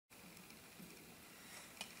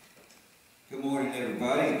Good morning,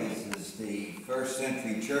 everybody. This is the First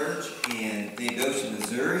Century Church in Theodosia,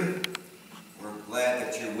 Missouri. We're glad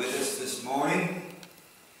that you're with us this morning.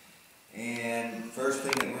 And first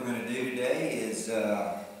thing that we're going to do today is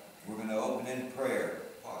we're going to open in prayer.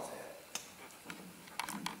 Pause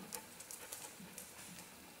that.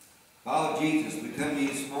 Father Jesus, we come to you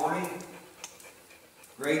this morning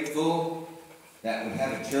grateful that we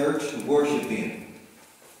have a church to worship in.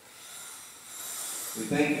 We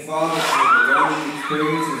thank you, Father, for the learning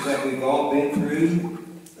experiences that we've all been through.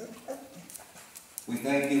 We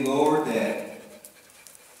thank you, Lord, that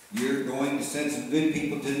you're going to send some good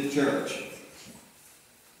people to the church.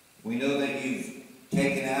 We know that you've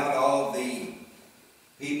taken out all the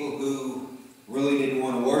people who really didn't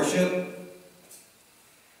want to worship,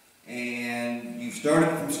 and you've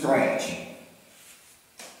started from scratch.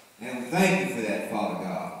 And we thank you for that, Father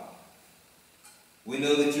God. We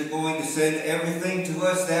know that you're going to send everything to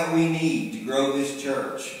us that we need to grow this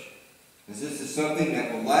church. Because this is something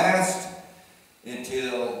that will last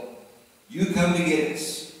until you come to get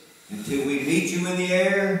us. Until we meet you in the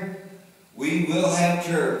air, we will have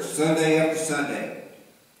church Sunday after Sunday.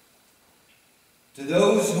 To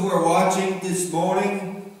those who are watching this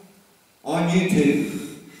morning on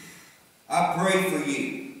YouTube, I pray for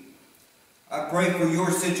you. I pray for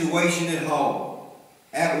your situation at home,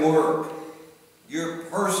 at work, your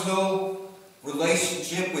personal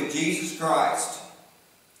relationship with Jesus Christ.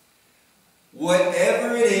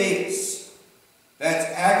 Whatever it is that's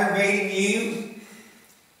aggravating you,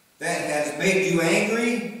 that has made you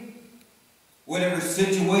angry, whatever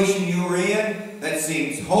situation you're in that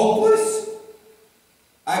seems hopeless,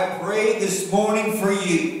 I pray this morning for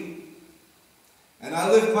you. And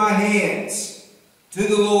I lift my hands to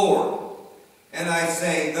the Lord. And I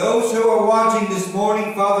say, those who are watching this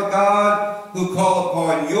morning, Father God, who call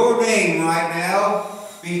upon your name right now,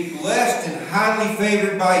 be blessed and highly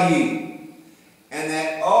favored by you. And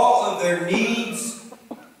that all of their needs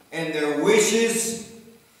and their wishes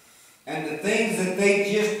and the things that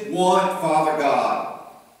they just want, Father God,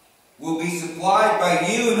 will be supplied by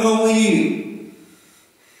you and only you.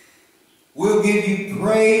 We'll give you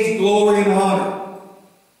praise, glory, and honor.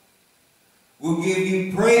 We'll give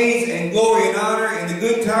you praise and glory and honor in the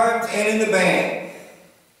good times and in the bad.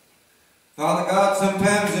 Father God,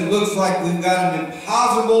 sometimes it looks like we've got an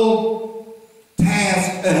impossible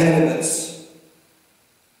task ahead of us.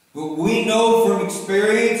 But we know from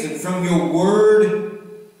experience and from your word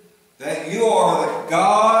that you are the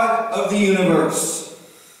God of the universe.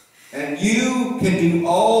 And you can do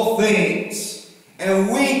all things.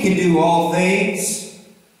 And we can do all things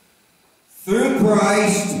through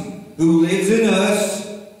Christ, who lives in us,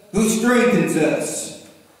 who strengthens us.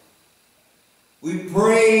 We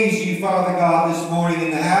praise you, Father God, this morning in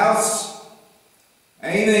the house.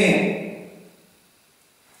 Amen.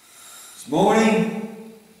 This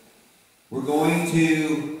morning, we're going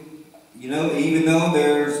to, even though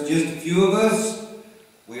there's just a few of us,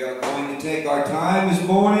 we are going to take our time this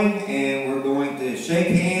morning and we're going to shake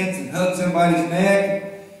hands and hug somebody's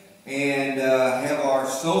neck and have our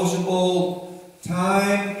sociable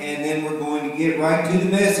time, and then we're going to get right to the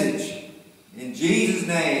message. In Jesus'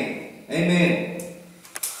 name, amen.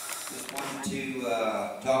 Just wanted to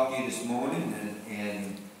talk to you this morning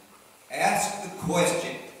and ask the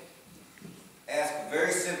question. Ask a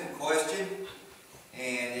very simple question,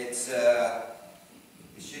 and it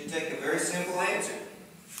should take a very simple answer.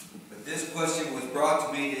 But this question was brought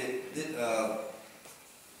to me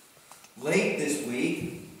late this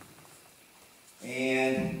week,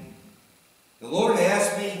 and the Lord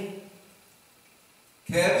asked me,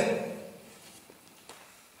 Kevin,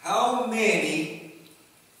 how many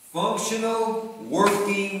functional,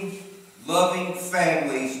 working, loving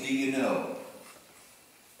families do you know?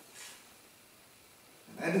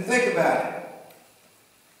 I had to think about it.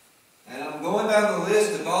 And I'm going down the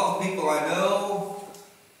list of all the people I know,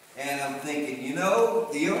 and I'm thinking,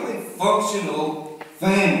 the only functional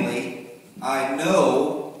family I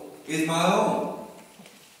know is my own.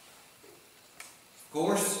 Of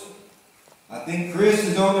course, I think Chris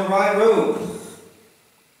is on the right road.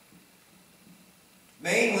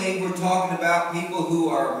 Mainly, we're talking about people who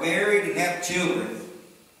are married and have children.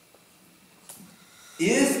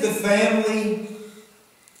 Is the family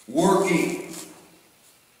working?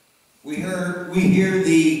 We hear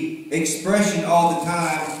the expression all the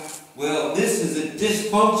time, well, this is a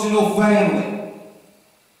dysfunctional family.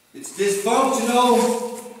 It's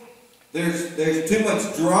dysfunctional. There's too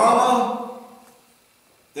much drama.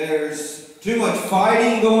 There's too much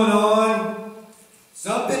fighting going on.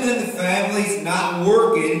 Something in the family's not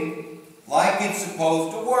working like it's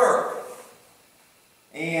supposed to work.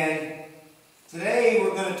 And Today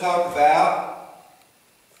we're going to talk about,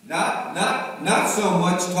 not so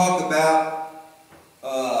much talk about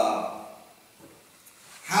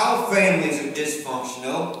how families are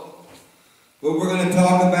dysfunctional, but we're going to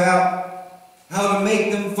talk about how to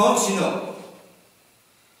make them functional.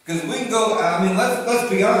 Because we can go, let's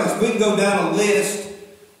be honest, we can go down a list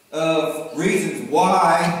of reasons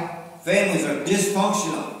why families are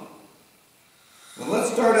dysfunctional. Well,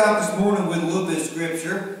 let's start out this morning with a little bit of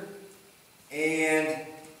scripture, and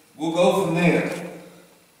we'll go from there.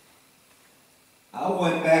 I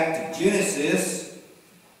went back to Genesis,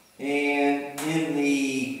 and in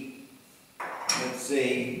the,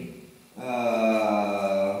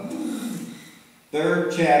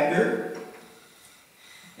 third chapter,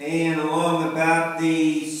 and along about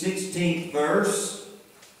the 16th verse,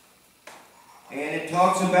 and it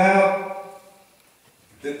talks about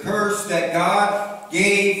the curse that God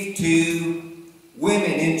gave to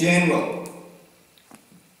women in general.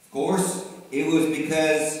 Of course, it was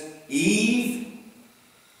because Eve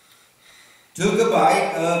took a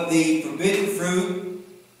bite of the forbidden fruit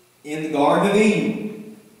in the Garden of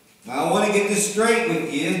Eden. Now, I want to get this straight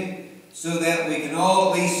with you so that we can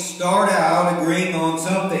all at least start out agreeing on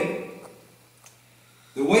something.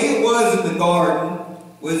 The way it was in the garden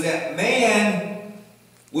was that man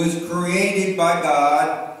was created by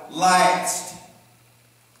God last.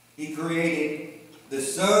 He created the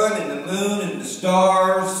sun and the moon and the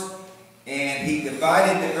stars, and he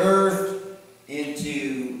divided the earth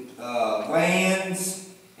into lands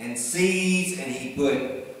and seas, and he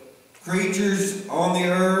put creatures on the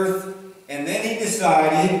earth, and then he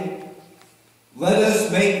decided, let us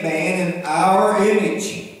make man in our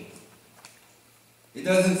image. It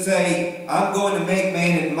doesn't say, I'm going to make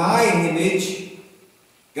man in my image.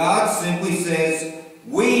 God simply says,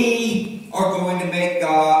 we are going to make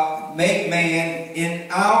man in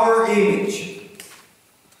our image.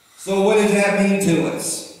 So what does that mean to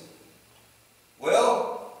us?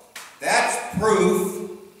 Well, that's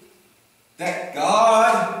proof that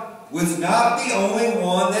God was not the only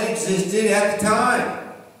one that existed at the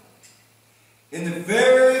time. In the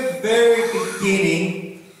very, very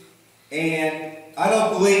beginning, and I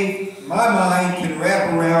don't believe my mind can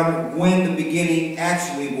wrap around when the beginning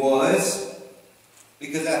actually was,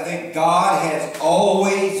 because I think God has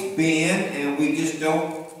always been, and we just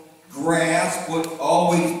don't grasp what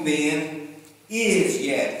always been is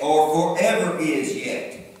yet, or forever is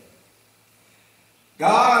yet.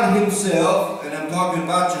 God himself, and I'm talking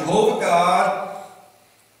about Jehovah God,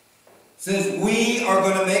 says we are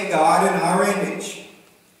going to make God in our image.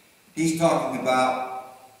 He's talking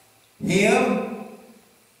about him,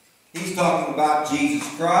 he's talking about Jesus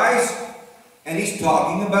Christ, and he's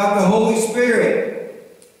talking about the Holy Spirit.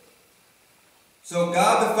 So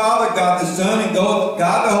God the Father, God the Son, and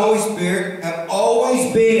God the Holy Spirit have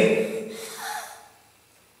always been.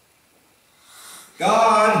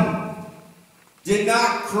 God did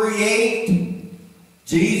not create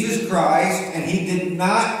Jesus Christ, and he did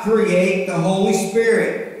not create the Holy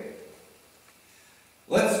Spirit.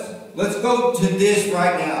 Let's go to this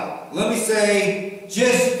right now. Let me say,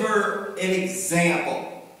 just for an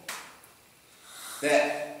example,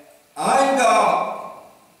 that I'm God.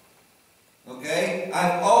 Okay?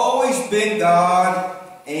 I've always been God,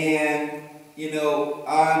 and you know,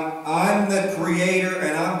 I'm the creator,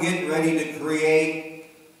 and I'm getting ready to create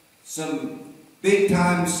some big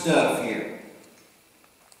time stuff here.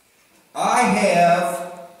 I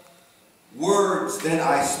have words that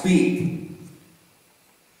I speak,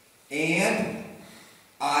 and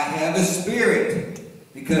I have a spirit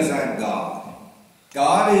because I'm God.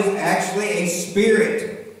 God is actually a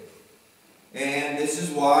spirit, and this is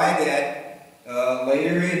why that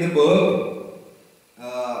later in the book,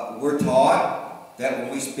 we're taught that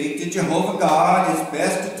when we speak to Jehovah God, it's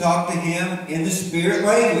best to talk to him in the spirit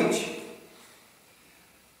language.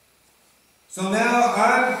 So now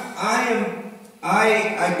I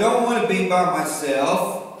don't want to be by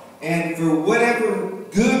myself, and for whatever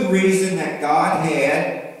good reason that God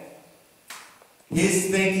had, his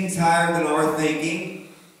thinking's higher than our thinking,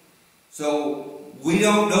 so we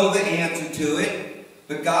don't know the answer to it.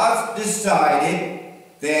 But God's decided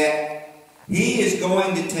that he is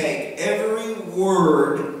going to take every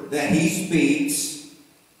word that he speaks,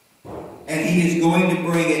 and he is going to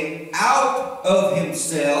bring it out of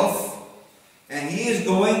himself, and he is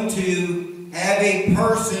going to have a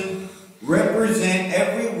person represent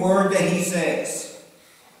every word that he says.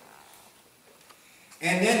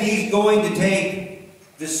 And then he's going to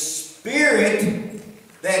take the spirit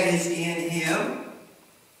that is in him,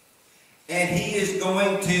 and he is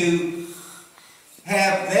going to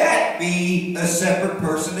have that be a separate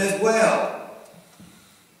person as well.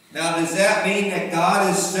 Now, does that mean that God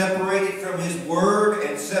is separated from His Word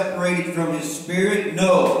and separated from His Spirit?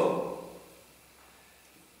 No.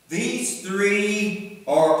 These three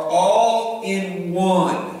are all in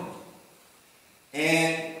one.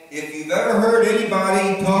 And if you've ever heard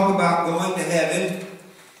anybody talk about going to heaven,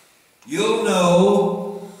 you'll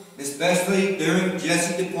know, especially during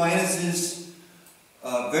Jesse Duplantis'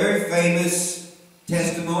 very famous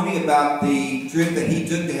testimony about the trip that he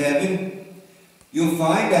took to heaven, you'll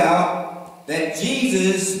find out that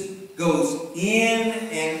Jesus goes in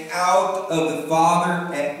and out of the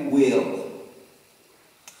Father at will.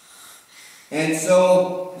 And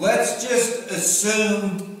so, let's just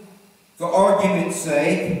assume, for argument's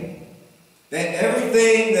sake, that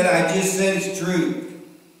everything that I just said is true.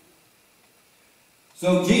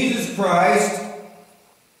 So Jesus Christ,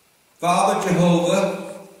 Father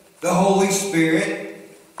Jehovah, the Holy Spirit,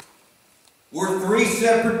 were three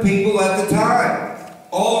separate people at the time,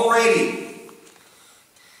 already.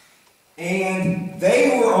 And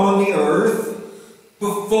they were on the earth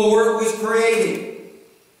before it was created.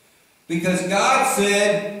 Because God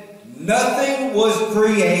said nothing was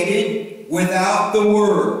created without the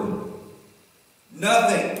Word.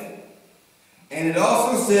 Nothing. And it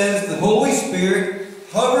also says the Holy Spirit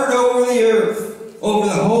hovered over the earth, over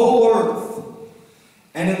the whole earth.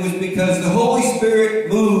 And it was because the Holy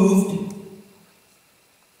Spirit moved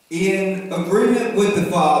in agreement with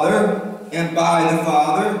the Father and by the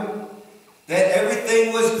Father that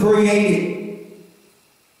everything was created.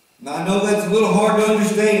 Now I know that's a little hard to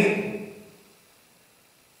understand.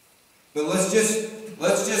 But let's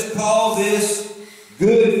just call this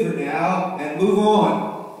good for now and move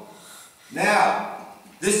on. Now,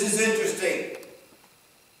 this is interesting.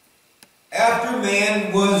 After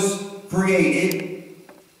man was created,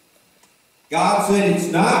 God said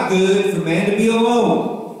it's not good for man to be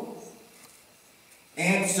alone.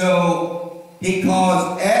 And so He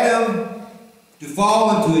caused Adam to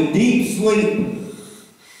fall into a deep sleep.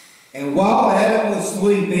 And while Adam was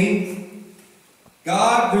sleeping,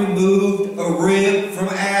 God removed a rib from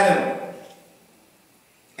Adam.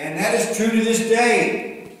 And that is true to this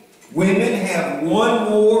day. Women have one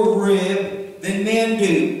more rib than men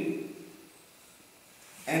do.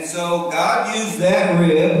 And so God used that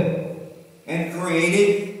rib and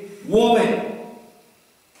created woman,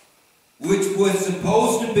 which was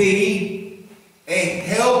supposed to be a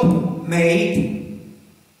helpmate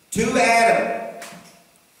to Adam.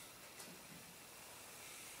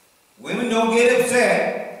 Women, don't get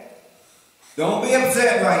upset. Don't be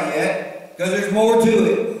upset right yet, because there's more to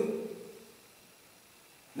it.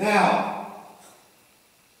 Now,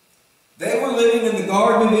 they were living in the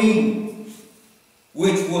Garden of Eden,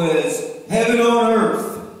 which was heaven on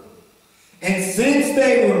earth. And since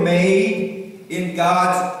they were made in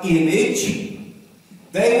God's image,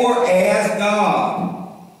 they were as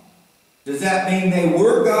God. Does that mean they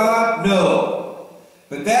were God? No.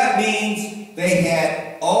 But that means they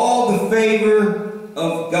had all the favor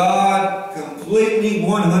of God completely,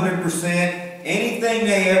 100%. Anything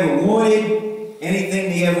they ever wanted, anything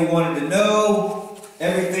they ever wanted to know,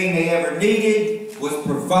 everything they ever needed was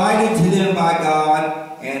provided to them by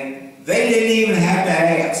God, and they didn't even have to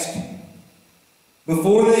ask.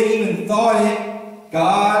 Before they even thought it,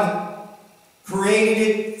 God created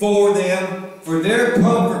it for them, for their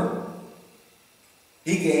comfort.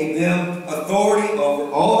 He gave them authority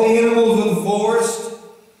over all the animals of the forest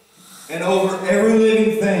and over every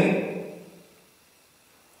living thing.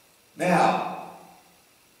 Now,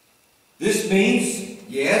 this means,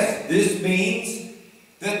 yes, this means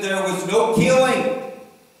that there was no killing.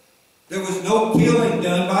 There was no killing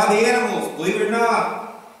done by the animals, believe it or not.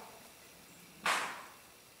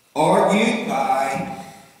 Argued by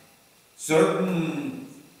certain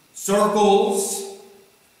circles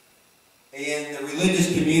in the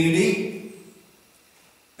religious community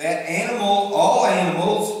that all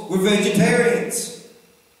animals were vegetarians.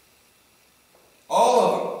 All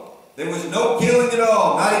of them. There was no killing at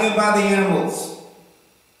all, not even by the animals.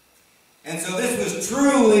 And so this was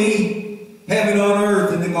truly heaven on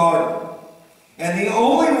earth in the garden. And the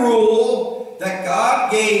only rule that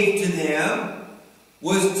God gave to them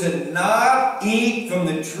was to not eat from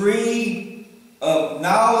the tree of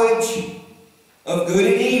knowledge of good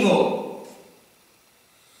and evil.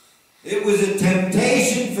 It was a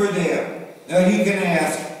temptation for them. Now you can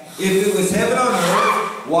ask, if it was heaven on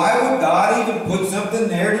earth, why would God even put something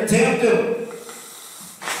there to tempt them?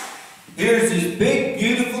 Here's this big,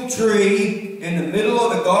 beautiful tree in the middle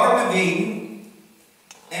of the Garden of Eden,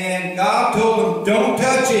 and God told them, don't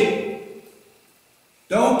touch it.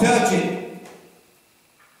 Don't touch it.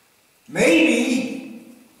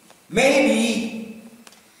 Maybe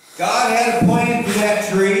God had a plan for that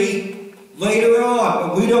tree later on,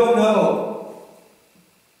 but we don't know.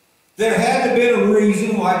 There had to have been a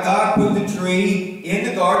reason why God put the tree in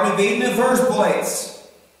the Garden of Eden in the first place.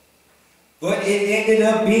 But it ended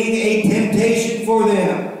up being a temptation for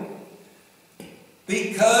them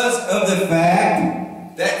because of the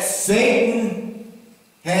fact that Satan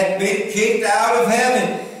had been kicked out of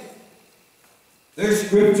heaven. There's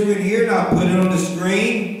scripture in here, and I'll put it on the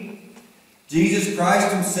screen. Jesus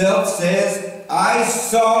Christ himself says, I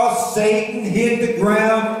saw Satan hit the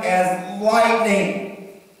ground as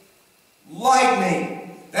lightning.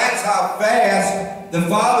 Lightning. That's how fast the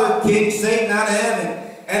Father kicked Satan out of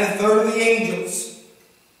heaven, and a third of the angels.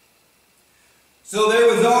 So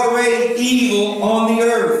there was already evil on the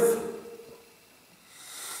earth.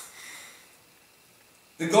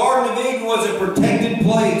 The Garden of Eden was a protected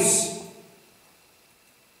place.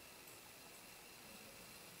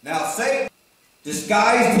 Now Satan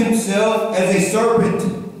disguised himself as a serpent,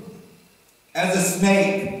 as a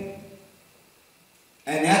snake.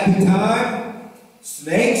 And at the time,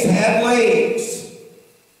 snakes had legs.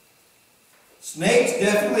 Snakes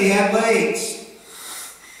definitely had legs.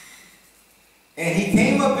 And he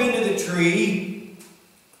came up into the tree,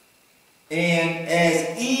 and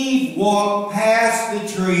as Eve walked past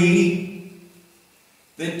the tree,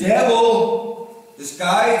 the devil,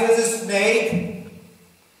 disguised as a snake,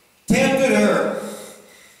 tempted her.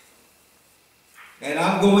 And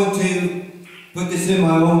I'm going to put this in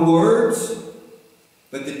my own words,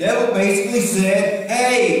 but the devil basically said,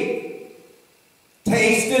 hey,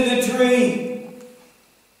 taste of the tree.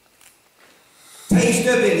 Taste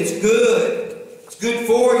of it, it's good. It's good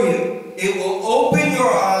for you. It will open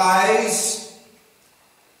your eyes.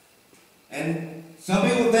 And some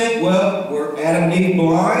people think, well, were Adam and Eve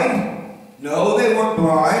blind? No, they weren't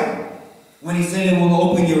blind. When he said it will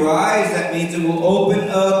open your eyes, that means it will open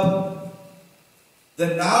up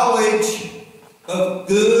the knowledge of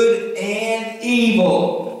good and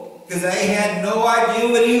evil. Because they had no idea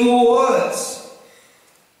what evil was.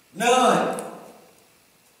 None.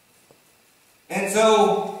 And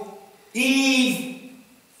so Eve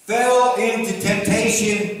fell into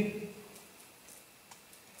temptation,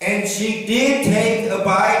 and she did take a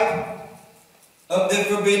bite of the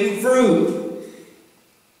forbidden fruit.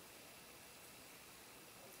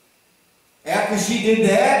 After she did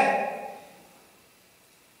that,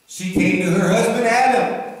 she came to her husband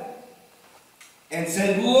Adam and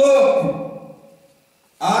said, look,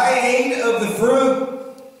 I ate of the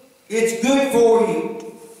fruit. It's good for you.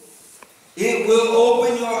 It will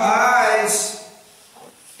open your eyes,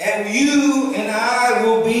 and you and I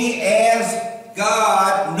will be as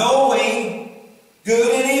God, knowing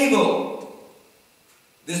good and evil.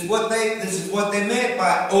 This is what they meant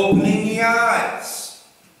by opening the eyes.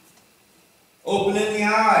 Opening the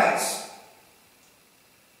eyes.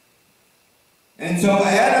 And so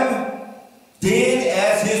Adam did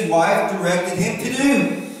as his wife directed him to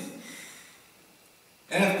do.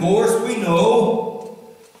 And of course we know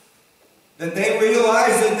that they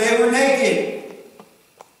realized that they were naked.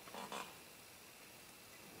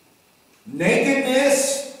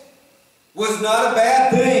 Nakedness was not a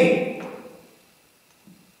bad thing.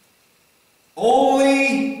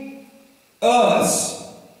 Only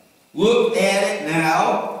us look at it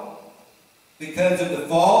now because of the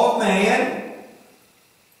fall of man.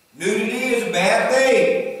 Nudity is a bad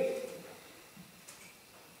thing.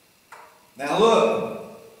 Now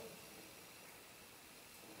look,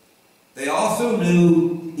 they also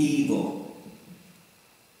knew evil.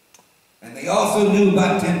 And they also knew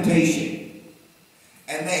about temptation.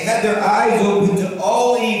 And they had their eyes open to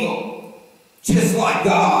all evil, just like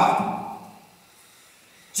God.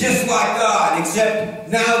 Just like God, except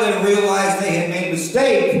now they realized they had made a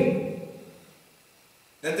mistake.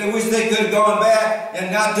 That they wish they could have gone back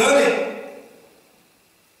and not done it.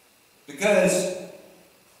 Because,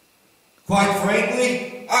 quite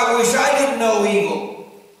frankly, I wish I didn't know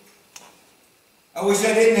evil. I wish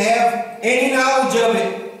I didn't have any knowledge of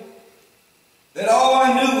it. That all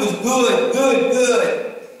I knew was good, good,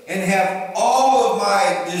 good. And have all of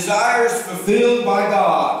my desires fulfilled by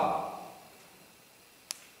God.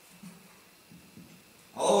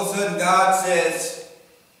 All of a sudden God says,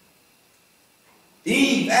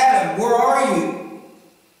 Eve, Adam, where are you?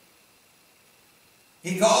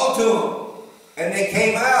 He called to them, and they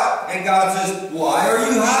came out, and God says, why are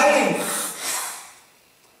you hiding?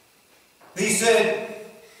 He said,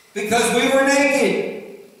 because we were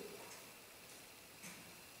naked.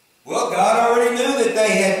 Well, God already knew that they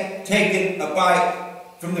had taken a bite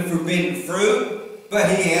from the forbidden fruit, but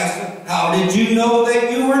he asked them, how did you know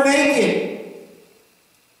that you were naked?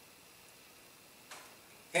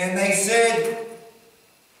 And they said,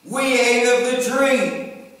 we ate of the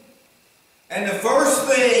tree. And the first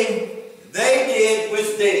thing they did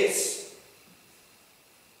was this.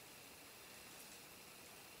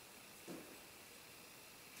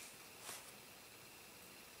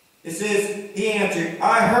 It says, he answered,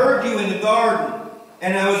 I heard you in the garden,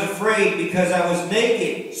 and I was afraid because I was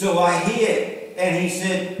naked, so I hid. And he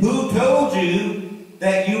said, who told you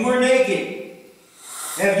that you were naked?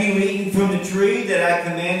 Have you eaten from the tree that I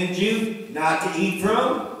commanded you not to eat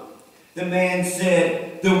from? The man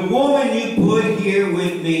said, the woman you put here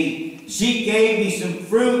with me, she gave me some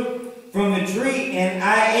fruit from the tree, and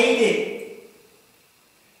I ate it.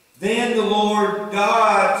 Then the Lord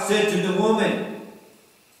God said to the woman,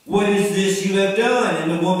 what is this you have done?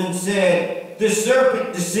 And the woman said, the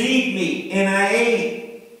serpent deceived me, and I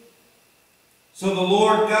ate. So the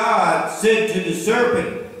Lord God said to the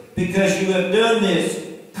serpent, because you have done this,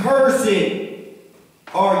 cursed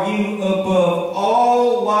are you above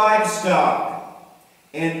all livestock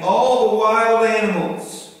and all the wild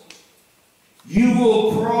animals. You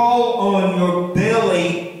will crawl on your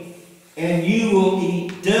belly, and you will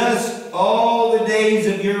eat dust all the days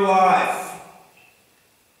of your life.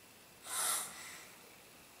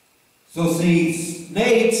 So see,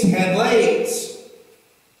 snakes had legs.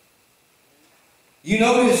 You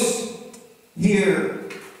notice here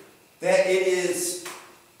that it is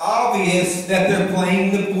obvious that they're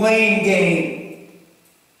playing the blame game.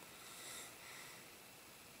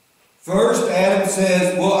 First, Adam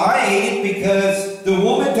says, well, I ate it because the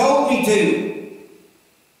woman told me to.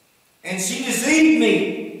 And she deceived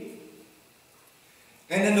me.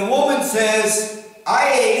 And then the woman says,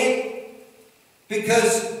 I ate it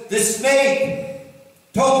because the snake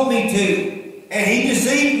told me to. And he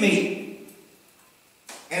deceived me.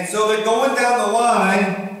 And so they're going down the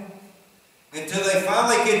line until they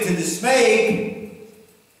finally get to the snake,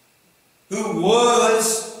 who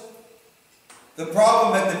was the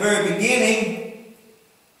problem at the very beginning,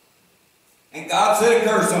 and God said a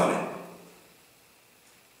curse on it.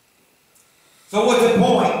 So what's the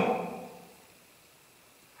point?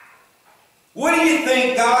 What do you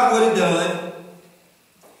think God would have done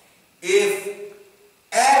if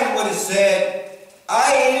Adam would have said,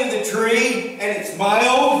 I ate of the tree and it's my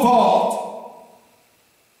own fault?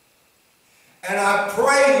 And I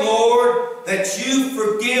pray, Lord, that you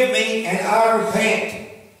forgive me and I repent.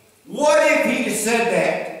 What if he'd have said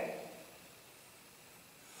that?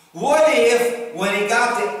 What if, when he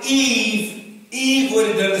got to Eve, Eve would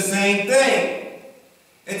have done the same thing?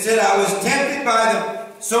 It said, I was tempted by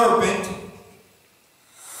the serpent,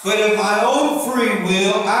 but of my own free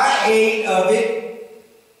will, I ate of it,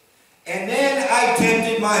 and then I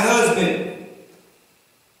tempted my husband.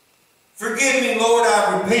 Forgive me, Lord,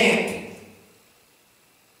 I repent.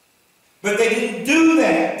 But they didn't do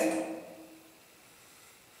that.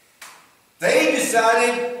 They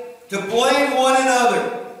decided to blame one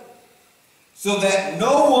another so that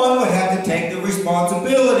no one would have to take the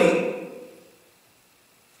responsibility.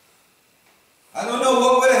 I don't know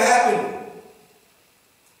what would have happened.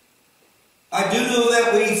 I do know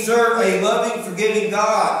that we serve a loving, forgiving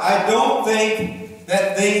God. I don't think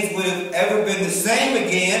that things would have ever been the same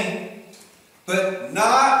again, but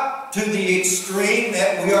not to the extreme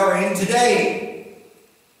that we are in today.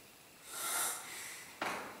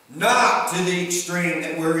 Not to the extreme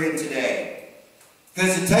that we're in today.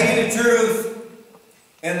 Because to tell you the truth,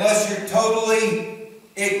 unless you're totally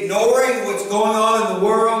ignoring what's going on in the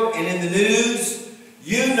world and in the news,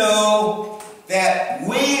 you know that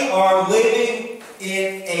we are living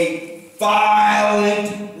in a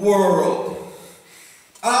violent world.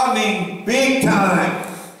 I mean, big time.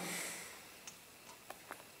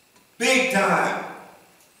 Big time.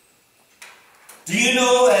 Do you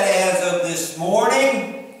know that as of this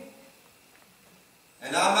morning,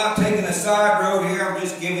 and I'm not taking a side road here, I'm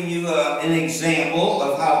just giving you an example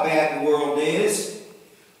of how bad the world is.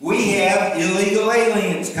 We have illegal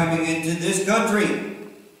aliens coming into this country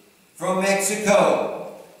from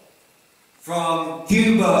Mexico, from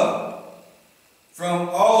Cuba, from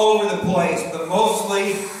all over the place, but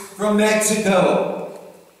mostly from Mexico.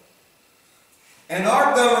 And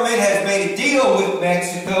our government has made a deal with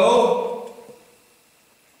Mexico,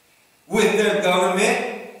 with their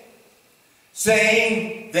government,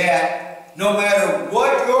 saying that no matter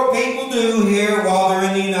what your people do here while they're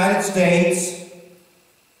in the United States,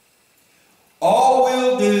 all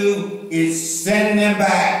we'll do is send them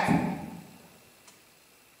back.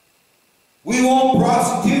 We won't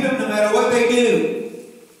prosecute them no matter what they do.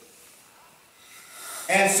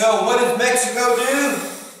 And so what does Mexico do?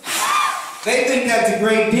 They think that's a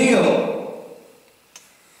great deal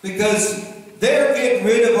because they're getting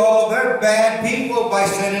rid of all their bad people by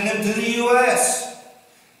sending them to the U.S.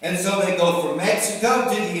 And so they go from Mexico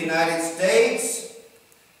to the United States.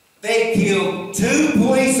 They killed 2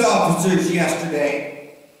 police officers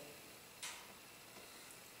yesterday.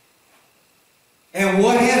 And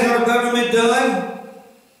what has our government done?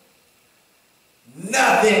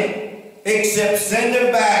 Nothing except send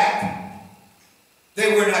them back.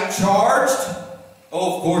 They were not charged.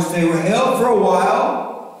 Oh, of course, they were held for a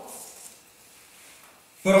while.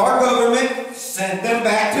 But our government sent them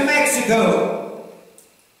back to Mexico.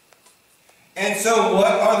 And so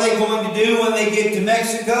what are they going to do when they get to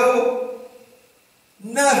Mexico?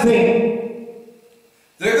 Nothing.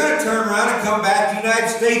 They're going to turn around and come back to the United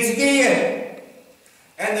States again.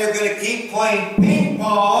 And they're going to keep playing ping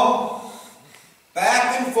pong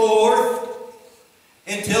back and forth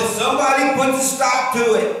until somebody puts a stop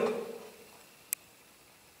to it.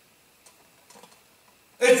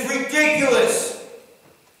 It's ridiculous.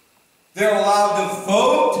 They're allowed to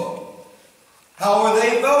vote. How are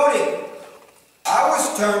they voting? I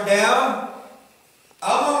was turned down.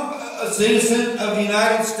 I'm a citizen of the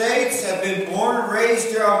United States. I've been born and raised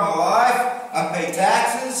here all my life. I pay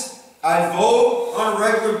taxes. I vote on a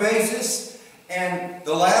regular basis. And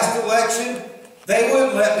the last election, they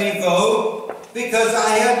wouldn't let me vote because I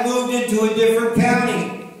had moved into a different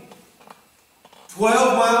county,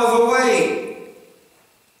 12 miles away.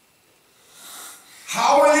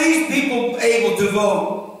 How are these people able to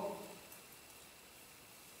vote?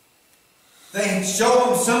 They show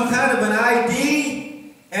them some kind of an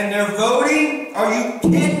ID and they're voting? Are you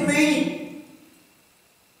kidding me?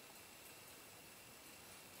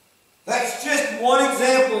 That's just one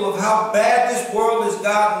example of how bad this world has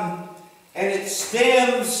gotten, and it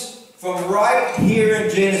stems from right here in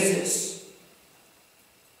Genesis.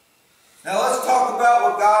 Now let's talk about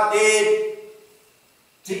what God did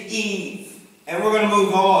to Eve, and we're going to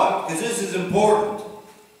move on because this is important.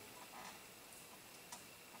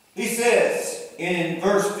 He says in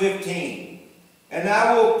verse 15, "And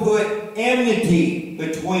I will put enmity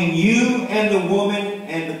between you and the woman,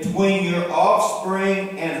 and between your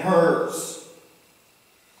offspring and hers.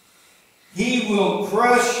 He will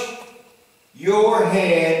crush your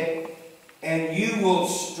head, and you will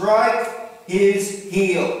strike his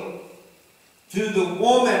heel. To the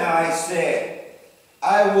woman I said,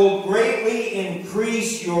 I will greatly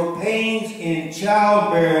increase your pains in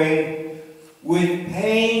childbearing. With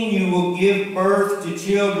pain you will give birth to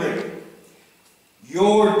children.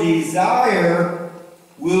 Your desire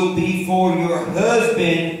will be for your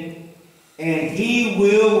husband, and he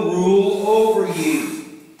will rule over you."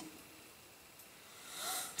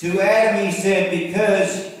 To Adam he said,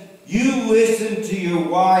 "Because you listened to your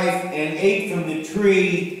wife and ate from the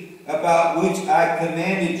tree about which I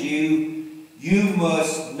commanded you, you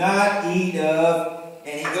must not eat of."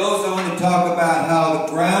 And he goes on to talk about how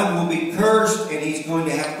the ground will be cursed and he's going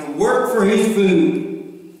to have to work for his food.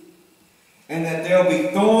 And that there will be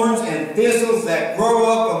thorns and thistles that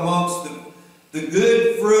grow up amongst the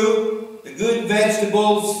good fruit, the good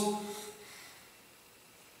vegetables.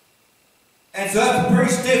 And so that's a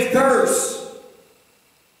pretty stiff curse.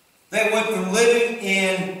 They went from living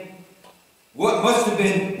in what must have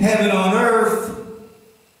been heaven on earth.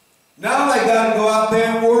 Now they got to go out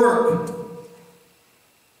there and work.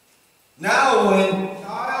 Now when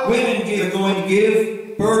women are going to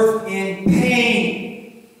give birth in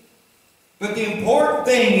pain. But the important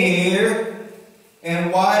thing here,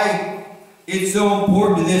 and why it's so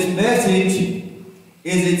important to this message,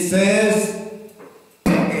 is it says,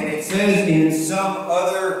 and it says in some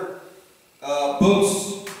other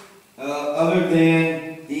books other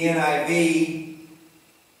than the NIV,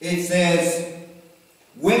 it says,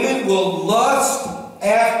 women will lust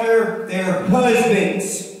after their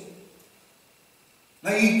husbands.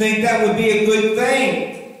 Now you think that would be a good thing.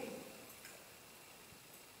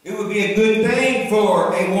 It would be a good thing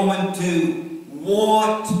for a woman to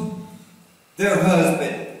want their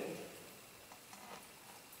husband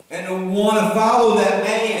and to want to follow that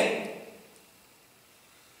man.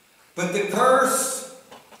 But the curse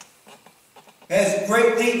has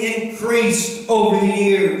greatly increased over the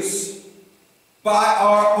years by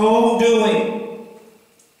our own doing.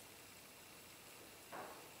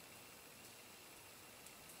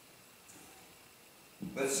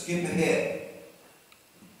 Let's skip ahead.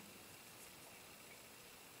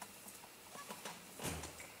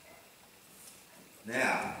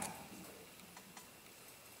 Now,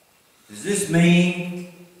 does this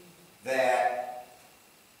mean that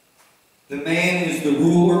the man is the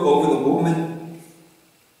ruler over the woman?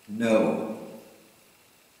 No,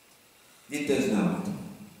 it does not.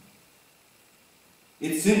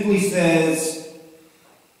 It simply says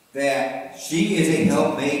that she is a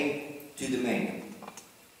helpmate to the man.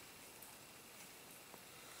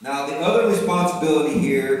 Now, the other responsibility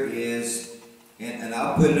here is, and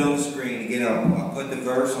I'll put it on the screen again. I'll put the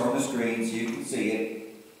verse on the screen so you can see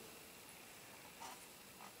it.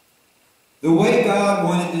 The way God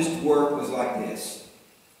wanted this to work was like this.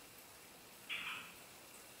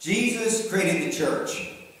 Jesus created the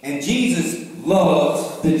church, and Jesus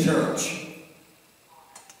loves the church.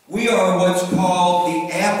 We are what's called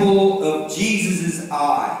the apple of Jesus'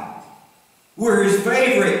 eye. We're his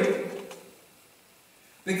favorite.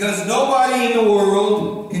 Because nobody in the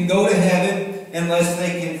world can go to heaven unless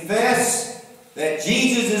they confess that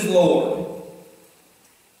Jesus is Lord.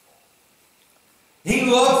 He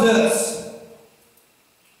loves us.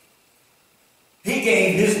 He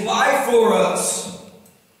gave his life for us.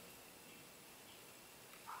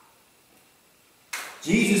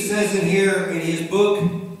 Jesus says it here in his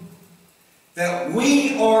book that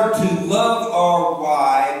we are to love our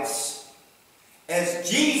wives as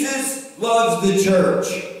Jesus loves the church.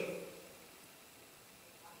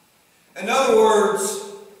 In other words,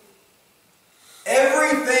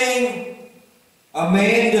 everything a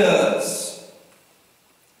man does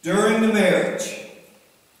during the marriage,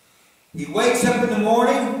 he wakes up in the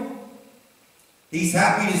morning, he's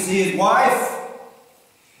happy to see his wife,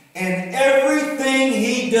 and everything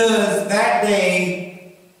he does that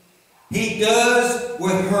day, he does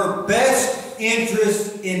with her best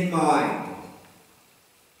interest in mind.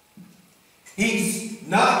 He's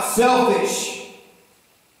not selfish.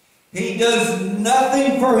 He does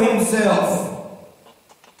nothing for himself.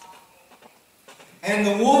 And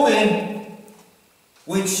the woman,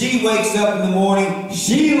 when she wakes up in the morning,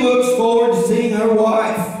 she looks forward to seeing her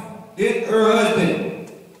wife, her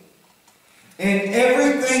husband. And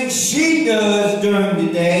everything she does during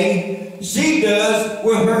the day, she does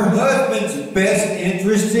with her husband's best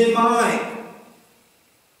interests in mind.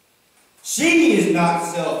 She is not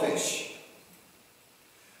selfish.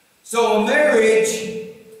 So a marriage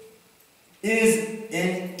is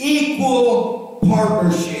an equal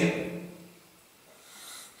partnership.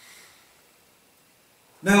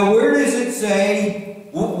 Now, where does it say,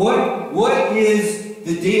 what is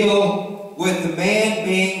the deal with the man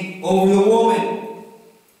being over the woman?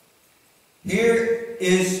 Here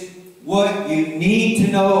is what you need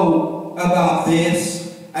to know about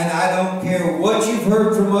this, and I don't care what you've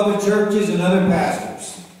heard from other churches and other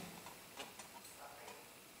pastors.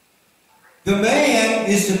 The man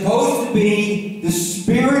is supposed to be the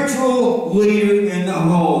spiritual leader in the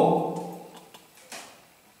home.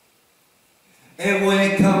 And when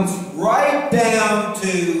it comes right down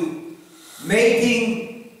to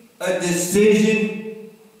making a decision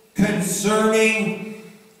concerning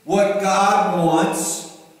what God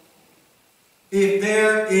wants, if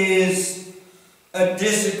there is a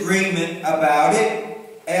disagreement about it,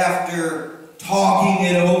 after talking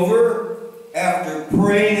it over, after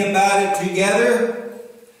praying about it together,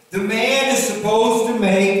 the man is supposed to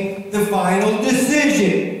make the final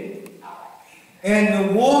decision. And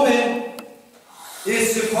the woman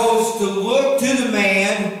is supposed to look to the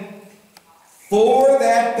man for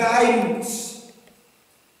that guidance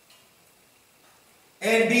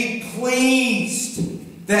and be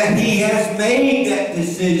pleased that he has made that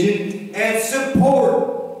decision and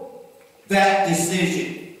support that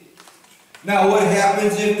decision. Now, what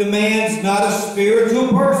happens if the man's not a spiritual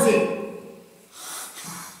person?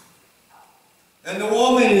 And the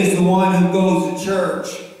woman is the one who goes to church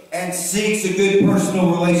and seeks a good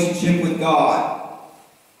personal relationship with God.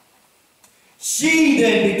 She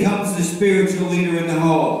then becomes the spiritual leader in the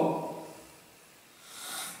home.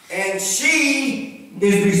 And she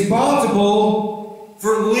is responsible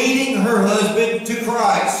for leading her husband to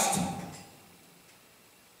Christ.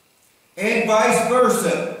 And vice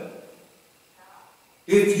versa.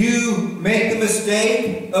 If you make the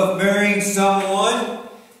mistake of marrying someone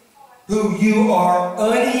who you are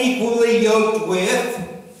unequally yoked with,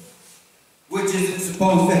 which isn't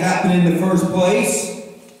supposed to happen in the first place,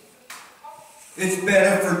 it's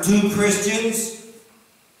better for two Christians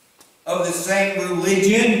of the same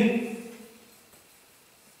religion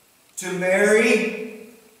to marry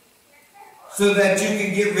so that you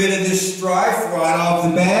can get rid of this strife right off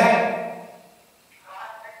the bat.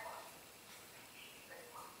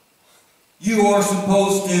 You are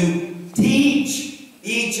supposed to teach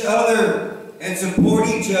each other and support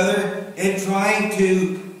each other in trying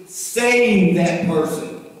to save that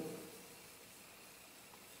person.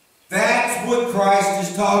 That's what Christ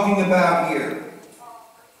is talking about here.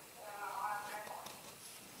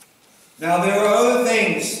 Now, there are other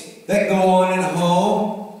things that go on in a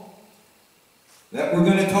home that that we're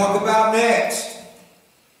going to talk about next.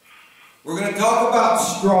 We're going to talk about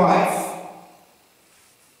strife.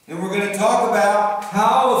 And we're going to talk about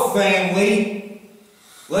how a family,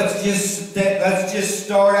 let's just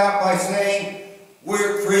start out by saying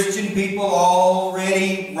we're Christian people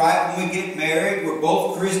already right when we get married. We're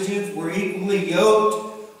both Christians. We're equally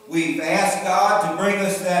yoked. We've asked God to bring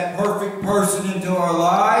us that perfect person into our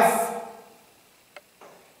life.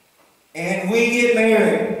 And we get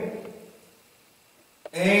married.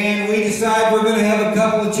 And we decide we're going to have a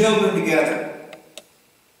couple of children together.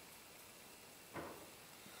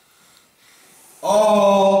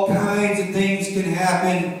 All kinds of things can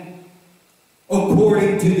happen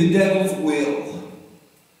according to the devil's will.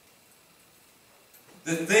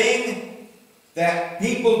 The thing that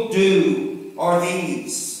people do are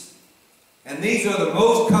these. And these are the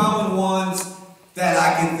most common ones that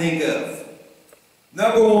I can think of.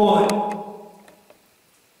 Number one,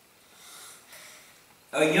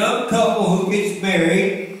 a young couple who gets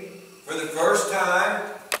married for the first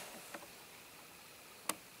time,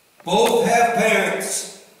 both have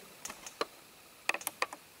parents.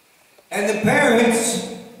 And the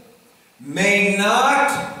parents may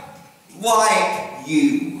not like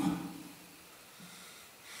you.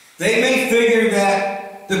 They may figure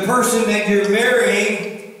that the person that you're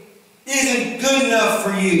marrying isn't good enough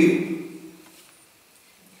for you.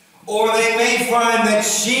 Or they may find that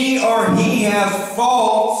she or he has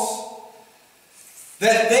faults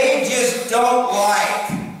that they just don't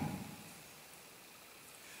like.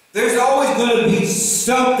 There's always going to be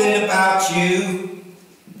something about you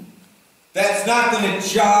that's not going to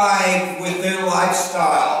jive with their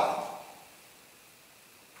lifestyle.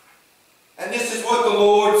 And this is what the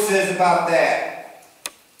Lord says about that.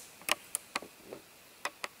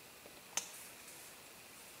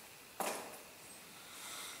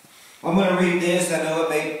 I'm going to read this. I know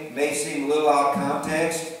it may seem a little out of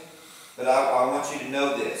context, but I want you to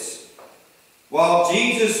know this. While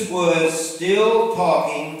Jesus was still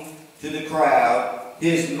talking to the crowd,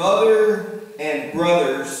 his mother and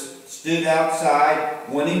brothers stood outside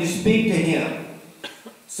wanting to speak to him.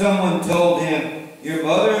 Someone told him, "Your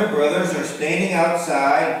mother and brothers are standing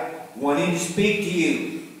outside wanting to speak to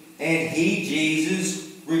you." And he,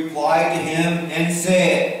 Jesus, replied to him and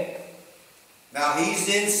said, now he's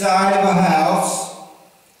inside of a house.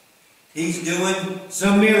 He's doing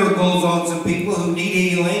some miracles on some people who need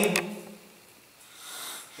healing.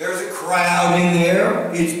 There's a crowd in there.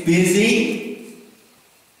 It's busy.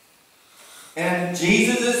 And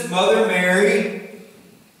Jesus' mother Mary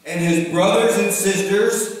and his brothers and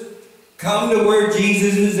sisters come to where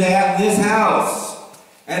Jesus is at in this house.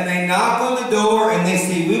 And they knock on the door and they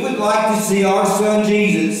say, "We would like to see our son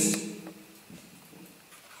Jesus."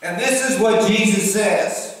 And this is what Jesus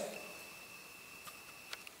says.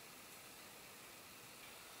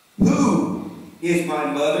 "Who is my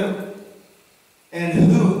mother and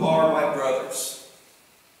who are my brothers?"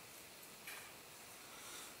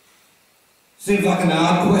 Seems like an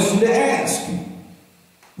odd question to ask.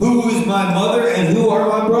 Who is my mother and who are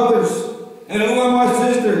my brothers? And who are my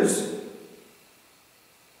sisters?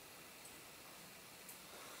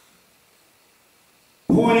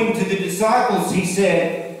 Pointing to the disciples, he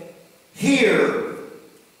said, "Here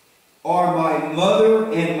are my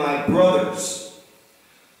mother and my brothers.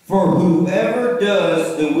 For whoever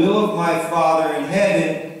does the will of my Father in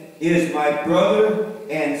heaven is my brother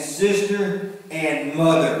and sister and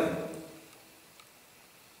mother."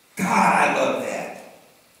 God, I love that.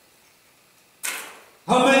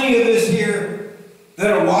 How many of us here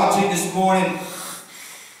that are watching this morning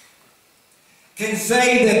can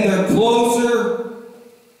say that they're closer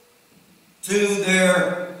to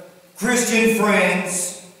their Christian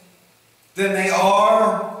friends than they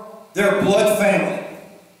are their blood family?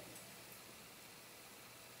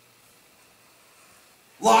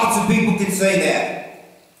 Lots of people can say that.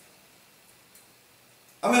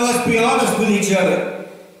 I mean, let's be honest with each other.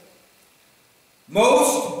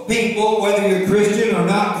 Most people, whether you're Christian or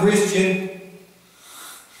not Christian,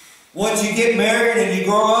 once you get married and you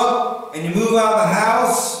grow up and you move out of the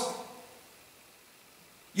house,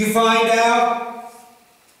 you find out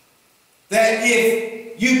that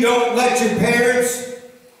if you don't let your parents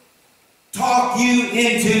talk you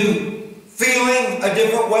into feeling a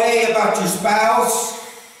different way about your spouse,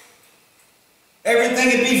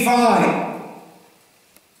 everything would be fine.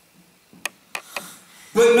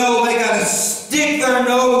 But no, they got to stick their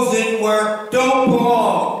nose in where it don't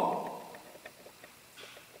belong.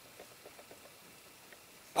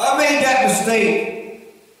 I made that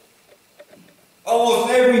mistake. Almost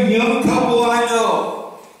every young couple I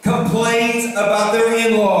know complains about their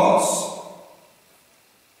in-laws.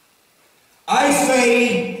 I say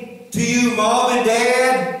say to you, Mom and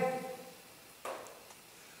Dad,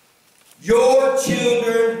 your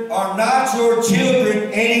children are not your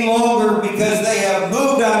children any longer because they have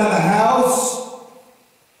moved out of the house.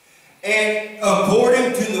 And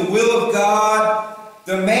according to the will of God,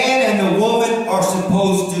 the man and the woman are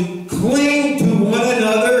supposed to cling to one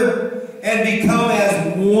another and become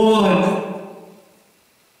as one.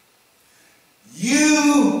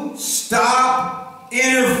 You stop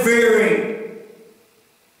interfering.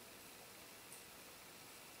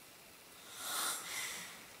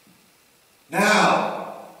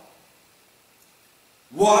 Now,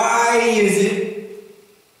 why is it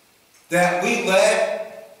that we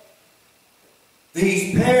let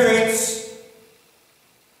these parents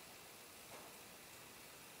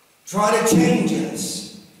try to change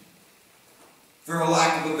us, for a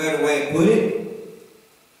lack of a better way to put it?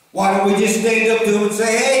 Why don't we just stand up to them and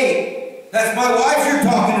say, hey, that's my wife you're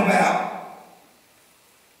talking about.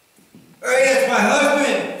 Or hey, that's my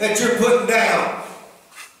husband that you're putting down.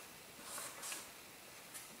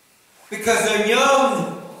 Because they're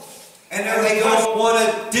young and they don't want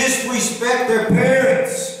to disrespect their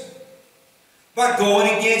parents by going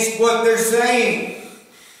against what they're saying.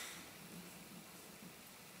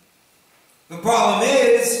 The problem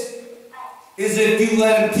is if you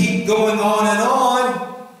let them keep going on and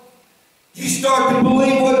on, you start to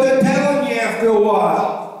believe what they're telling you after a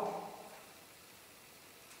while.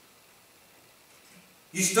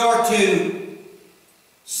 You start to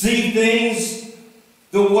see things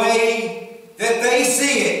the way that they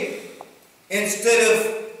see it. Instead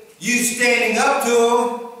of you standing up to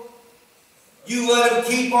them, you let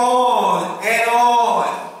them keep on and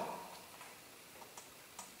on.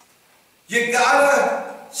 You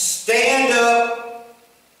gotta stand up.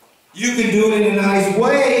 You can do it in a nice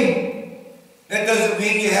way. That doesn't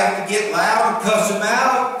mean you have to get loud and cuss them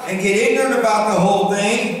out and get ignorant about the whole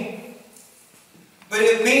thing. But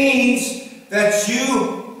it means that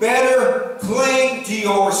you better cling to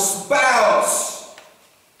your spouse.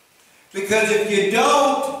 Because if you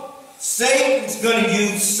don't, Satan's going to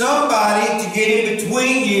use somebody to get in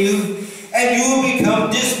between you and you will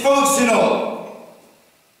become dysfunctional.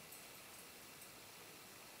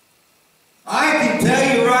 I can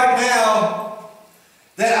tell you right now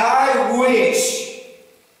that I wish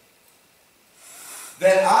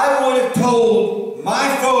that I would have told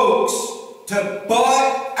my folks to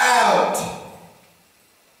butt out.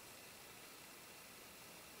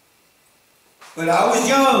 But I was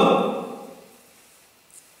young.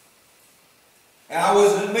 And I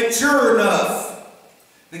wasn't mature enough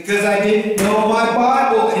because I didn't know my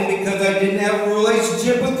Bible and because I didn't have a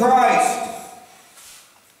relationship with Christ.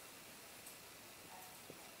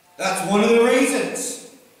 That's one of the reasons.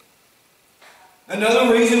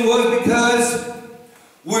 Another reason was because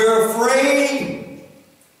we're afraid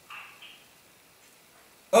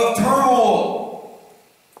of turmoil.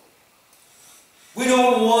 We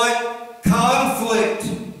don't want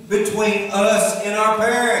conflict between us and our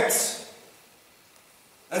parents.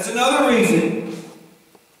 That's another reason.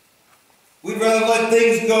 We'd rather let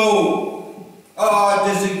things go. Oh,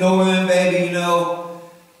 just ignore them, baby, you know.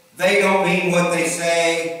 They don't mean what they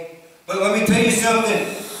say. But let me tell you something.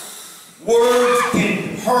 Words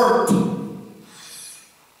can hurt.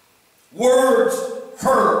 Words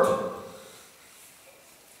hurt.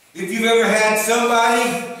 If you've ever had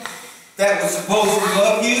somebody that was supposed to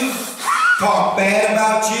love you, talk bad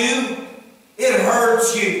about you, it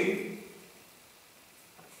hurts you.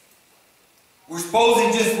 We're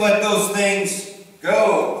supposed to just let those things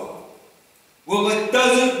go. Well, it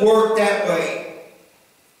doesn't work that way.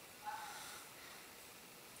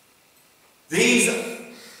 These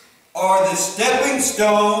are the stepping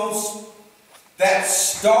stones that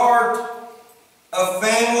start a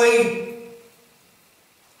family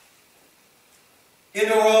in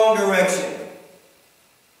the wrong direction.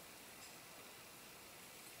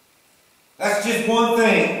 That's just one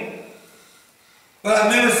thing. But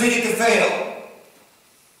I've never seen it to fail.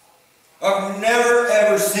 I've never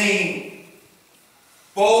ever seen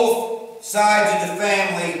both sides of the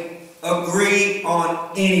family agree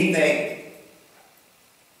on anything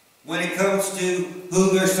when it comes to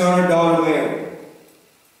who their son or daughter marry.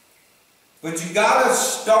 But you got to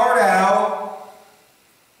start out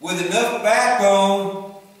with enough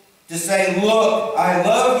backbone to say, look, I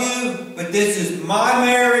love you, but this is my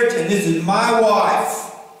marriage and this is my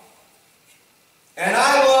wife. And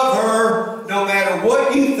I love her no matter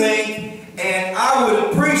what you think, and I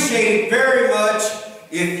would appreciate it very much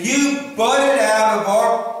if you butted out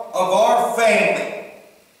of our family.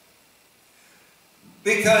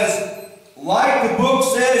 Because, like the book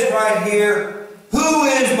says right here, who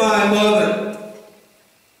is my mother?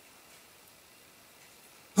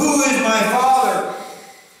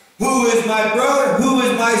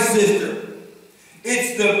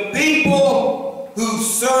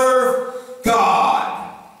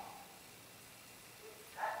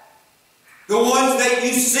 The ones that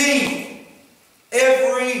you see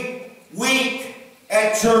every week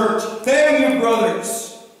at church. They're your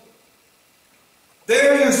brothers.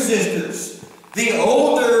 They're your sisters. The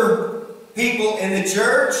older people in the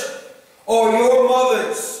church are your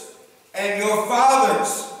mothers and your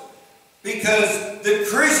fathers. Because the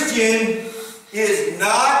Christian is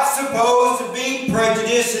not supposed to be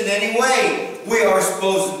prejudiced in any way. We are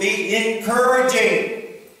supposed to be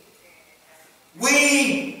encouraging.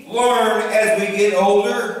 We learn as we get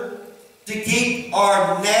older to keep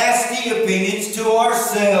our nasty opinions to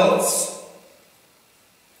ourselves.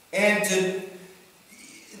 And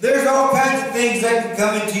there's all kinds of things that can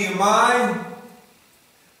come into your mind,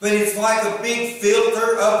 but it's like a big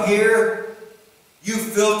filter up here. You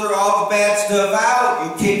filter all the bad stuff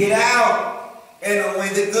out, you kick it out, and only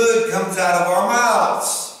the good comes out of our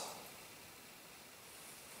mouths.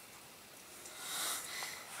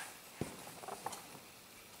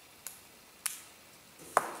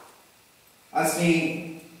 I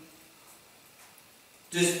see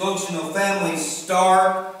dysfunctional families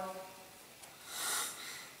start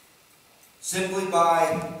simply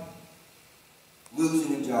by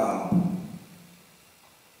losing a job.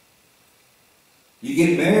 You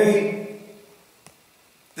get married,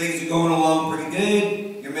 things are going along pretty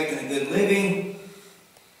good, you're making a good living,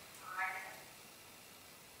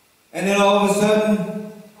 and then all of a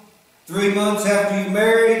sudden, 3 months after you're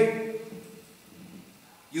married,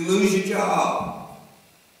 you lose your job.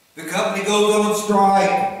 The company goes on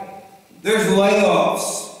strike. There's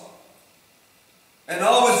layoffs. And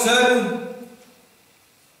all of a sudden,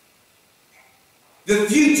 the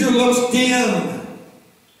future looks dim.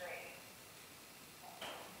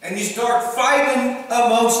 And you start fighting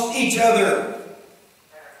amongst each other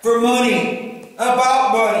for money,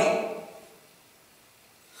 about money.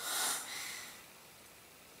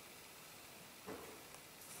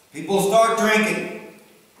 People start drinking.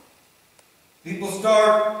 People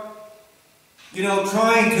start,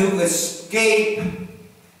 trying to escape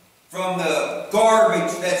from the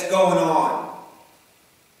garbage that's going on.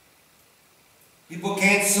 People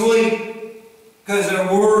can't sleep because they're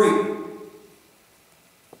worried.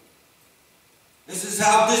 This is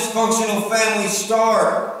how dysfunctional families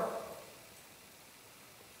start.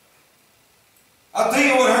 I'll tell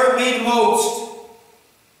you what hurt me the most.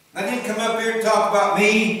 I didn't come up here to talk about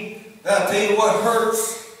me, but I'll tell you what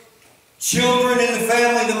hurts children in the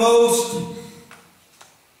family the most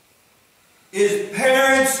is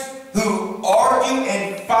parents who argue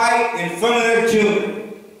and fight in front of their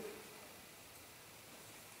children.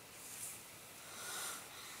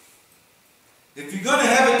 If you're going to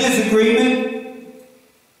have a disagreement,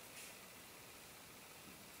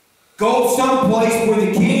 go someplace where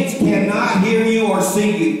the kids cannot hear you or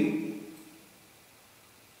see you.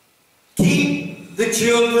 Keep the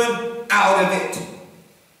children out of it.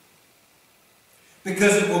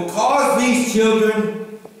 Because it will cause these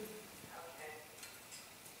children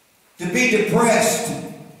to be depressed.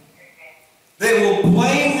 They will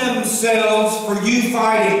blame themselves for you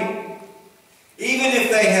fighting. Even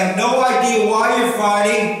if they have no idea why you're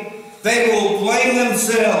fighting, they will blame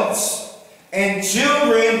themselves. And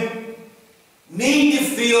children need to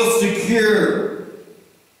feel secure.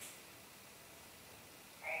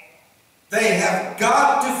 They have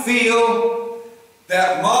got to feel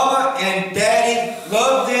that mama and daddy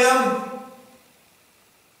love them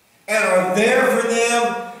and are there for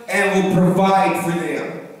them and will provide for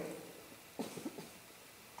them.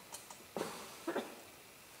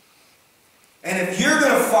 And if you're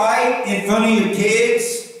going to fight in front of your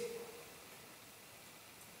kids,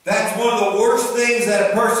 that's one of the worst things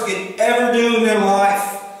that a person can ever do in their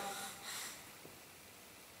life.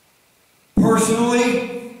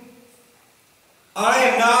 Personally, I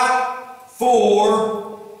am not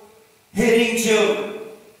for hitting children.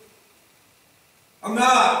 I'm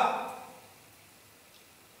not.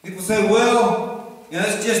 People say, well,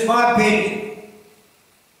 it's just my opinion.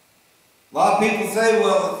 A lot of people say,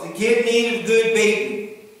 well, if the kid needed a good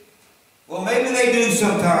beating. Well, maybe they do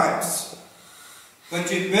sometimes.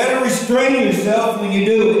 But you better restrain yourself when you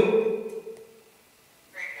do it.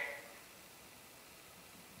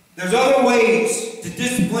 There's other ways to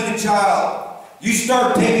discipline a child. You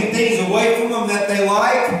start taking things away from them that they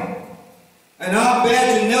like, and I'll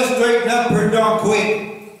bet you they'll straighten up pretty darn quick.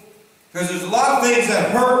 Because there's a lot of things that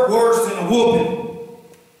hurt worse than a whooping.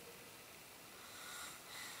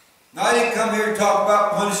 Now, I didn't come here to talk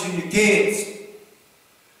about punishing your kids.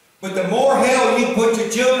 But the more hell you put your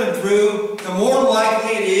children through, the more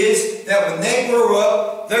likely it is that when they grow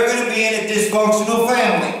up, they're going to be in a dysfunctional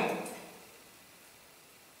family.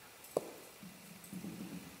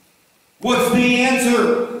 What's the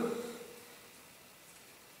answer?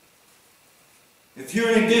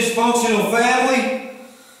 dysfunctional family?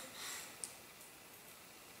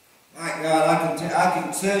 My God, I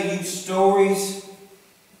can tell you stories.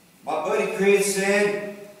 My buddy Chris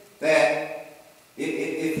said that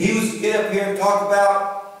if he was to get up here and talk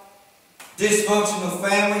about dysfunctional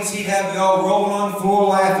families, he'd have y'all rolling on the floor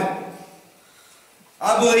laughing.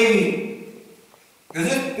 I believe him. Because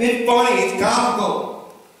it's funny, it's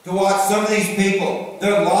comical to watch some of these people.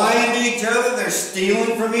 They're lying to each other, they're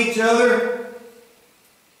stealing from each other.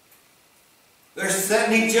 They're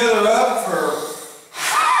setting each other up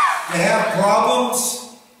to have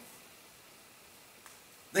problems.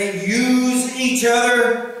 They use each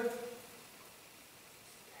other.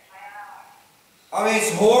 I mean,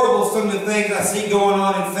 it's horrible, some of the things I see going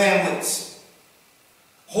on in families.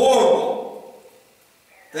 Horrible.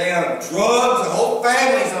 They are drugs, the whole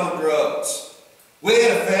family's on drugs. We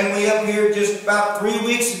had a family up here just about 3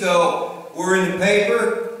 weeks ago. We're in the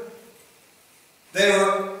paper.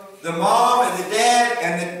 The mom and the dad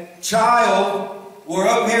and the child were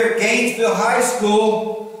up here at Gainesville High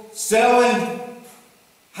School selling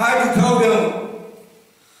hydrocodone.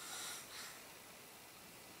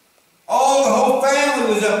 The whole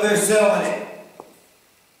family was up there selling it.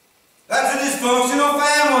 That's a dysfunctional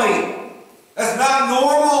family. That's not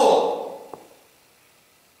normal.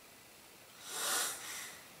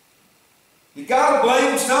 You got to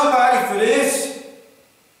blame somebody for this.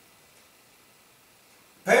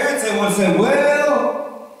 Parents, they want to say,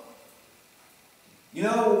 well, you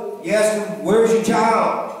know, you ask them, where's your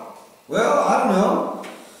child? Well, I don't know.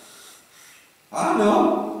 I don't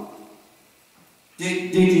know.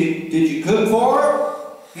 Did you cook for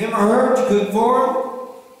her? Him or her? Did you cook for him?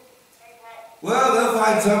 Well, they'll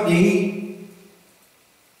find something to eat.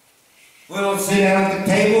 We don't sit down at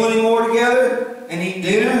the table anymore together and eat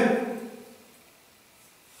dinner.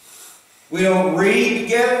 We don't read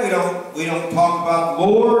together. We don't talk about the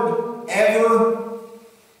Lord ever.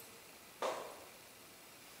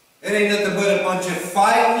 It ain't nothing but a bunch of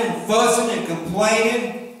fighting and fussing and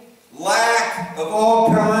complaining, lack of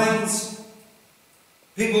all kinds.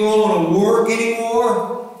 People don't want to work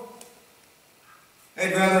anymore.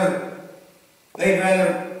 They'd rather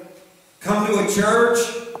come to a church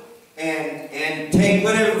and take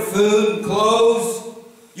whatever food and clothes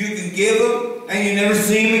you can give them, and you never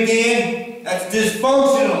see them again. That's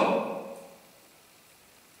dysfunctional.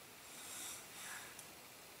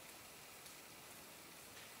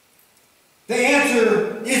 The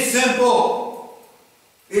answer is simple.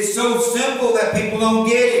 It's so simple that people don't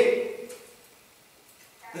get it.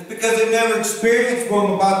 It's because they've never experienced what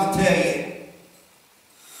I'm about to tell you.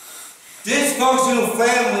 Dysfunctional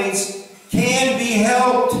families can be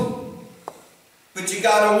helped, but you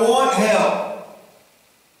gotta want help.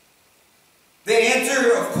 The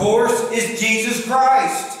answer, of course, is Jesus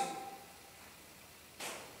Christ.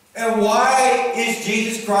 And why is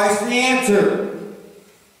Jesus Christ the answer?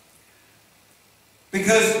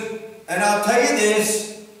 Because, and I'll tell you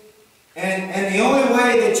this, and the only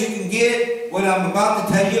way that you can get what I'm about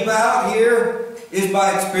to tell you about here is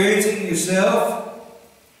by experiencing it yourself.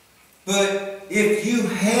 But if you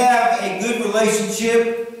have a good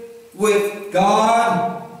relationship with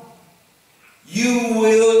God, you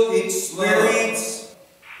will experience,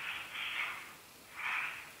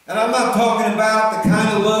 and I'm not talking about the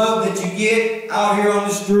kind of love that you get out here on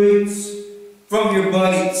the streets from your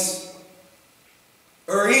buddies,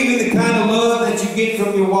 or even the kind of love that you get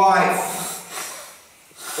from your wife,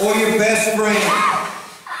 or your best friend,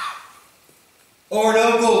 or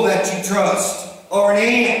an uncle that you trust, or an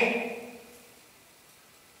aunt.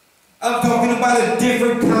 I'm talking about a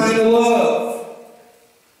different kind of love.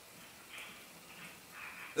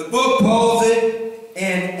 The book calls it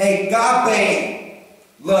an agape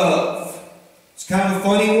love. It's kind of a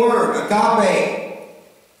funny word, agape.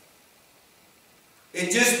 It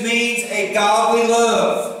just means a godly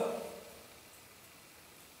love.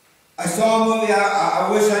 I saw a movie, I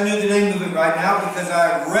wish I knew the name of it right now because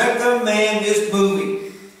I recommend this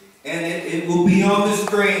movie. And it will be on the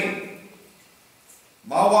screen.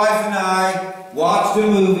 My wife and I watched the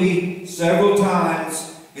movie several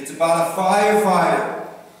times. It's about a firefighter.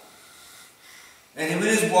 And him and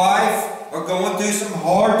his wife are going through some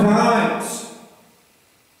hard times.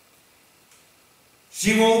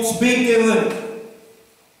 She won't speak to him.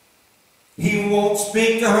 He won't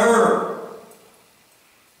speak to her.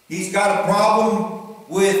 He's got a problem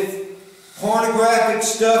with pornographic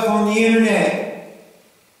stuff on the internet.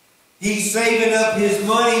 He's saving up his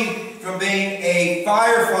money from being a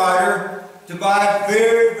firefighter to buy a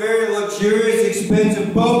very, very luxurious,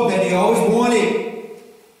 expensive boat that he always wanted.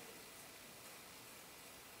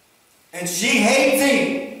 And she hates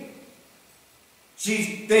him.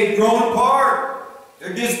 They've grown apart.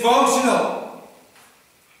 They're dysfunctional.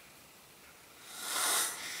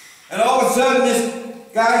 And all of a sudden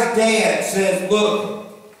this guy's dad says, look,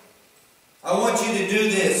 I want you to do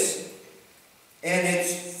this. And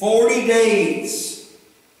it's 40 days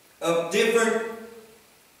of different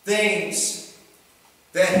things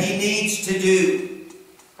that he needs to do.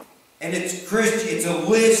 And it's Christian. It's a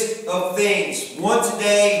list of things. Once a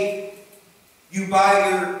day, you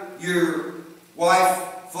buy your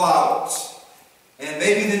wife flowers. And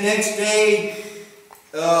maybe the next day,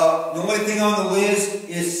 the only thing on the list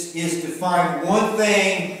is to find one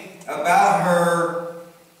thing about her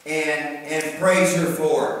and praise her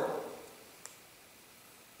for it.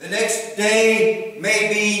 The next day,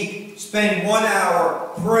 maybe spend 1 hour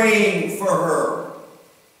praying for her.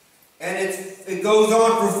 And it goes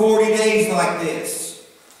on for 40 days like this.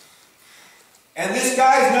 And this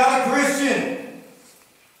guy's not a Christian.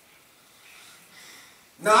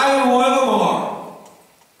 Neither one of them are.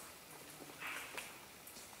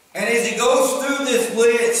 And as he goes through this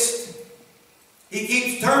list, he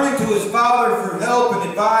keeps turning to his father for help and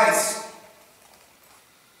advice.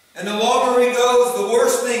 And the longer he goes, the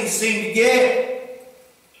worse things seem to get.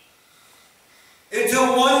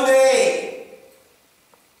 Until one day,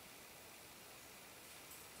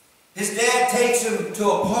 his dad takes him to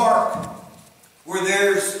a park where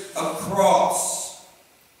there's a cross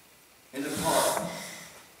in the park.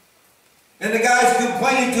 And the guy's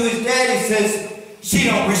complaining to his dad. He says, she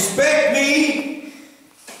don't respect me.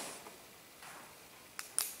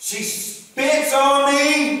 She spits on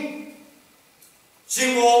me.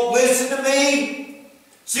 She won't listen to me.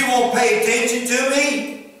 She won't pay attention to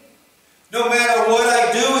me. No matter what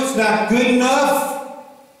I do, it's not good enough.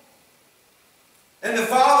 And the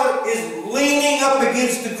father is leaning up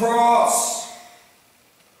against the cross.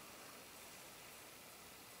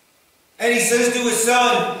 And he says to his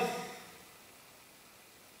son,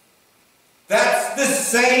 that's the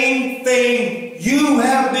same thing you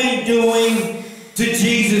have been doing to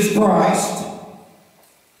Jesus Christ.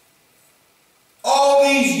 All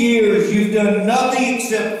these years you've done nothing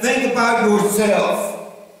except think about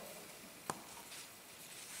yourself.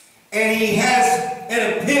 And he has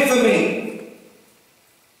an epiphany.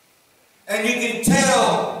 And you can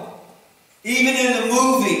tell, even in the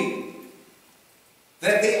movie,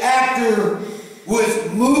 that the actor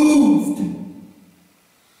was moved.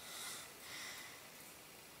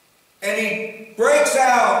 And he breaks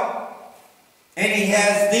out, and he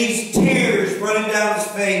has these tears running down his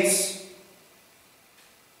face.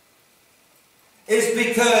 It's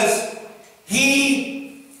because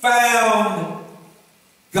he found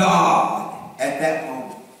God at that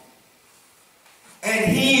moment. And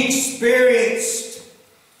he experienced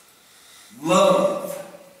love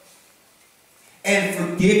and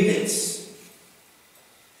forgiveness.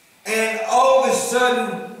 And all of a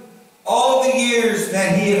sudden, all the years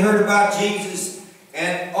that he had heard about Jesus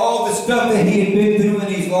and all the stuff that he had been through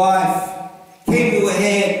in his life came to a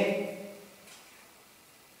head.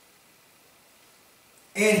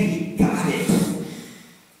 And he got it.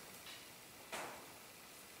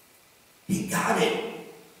 He got it.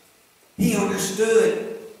 He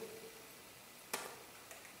understood.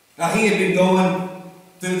 Now he had been going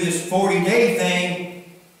through this 40-day thing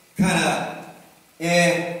kind of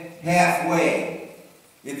halfway.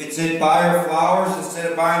 If it said buy her flowers,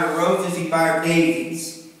 instead of buying her roses, he'd buy her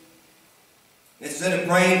daisies. Instead of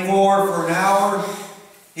praying for her for an hour,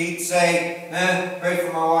 he'd say, pray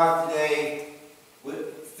for my wife today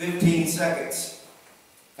with 15 seconds.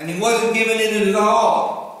 And he wasn't giving it at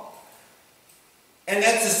all. And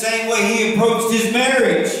that's the same way he approached his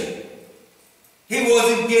marriage. He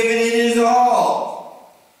wasn't giving it his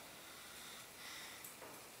all.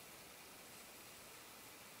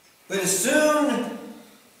 But as soon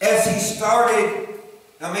as he started,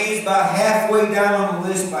 he's about halfway down on the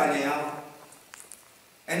list by now.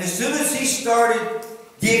 And as soon as he started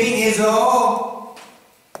giving his all,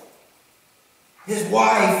 his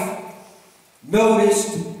wife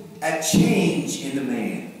noticed a change in the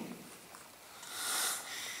man.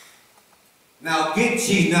 Now,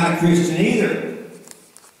 she's not a Christian either.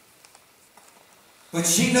 But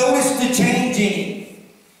she noticed the change in him.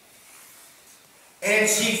 And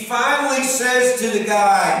she finally says to the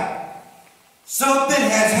guy, something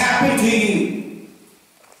has happened to you.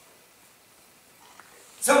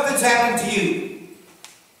 Something's happened to you.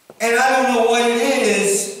 And I don't know what it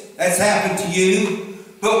is that's happened to you,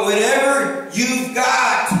 but whatever you've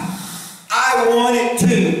got, I want it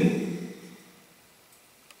too.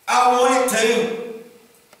 I want it too.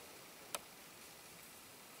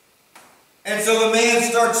 And so the man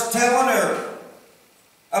starts telling her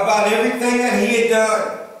about everything that he had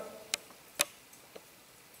done.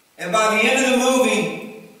 And by the end of the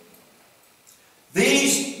movie,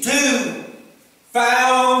 these two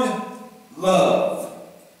found love.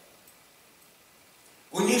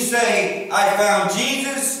 When you say, I found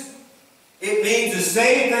Jesus, it means the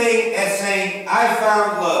same thing as saying, I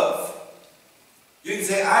found love. You can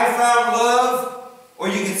say, I found love, or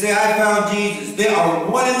you can say, I found Jesus. They are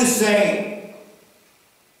one and the same.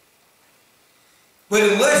 But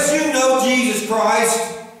unless you know Jesus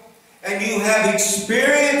Christ, and you have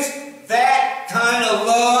experienced that kind of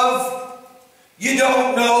love, you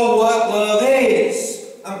don't know what love is.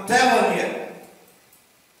 I'm telling you.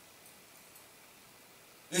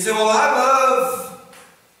 You say, well, I love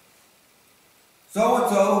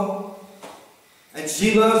so-and-so, and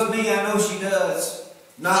she loves me. I know she does.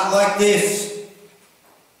 Not like this.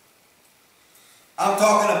 I'm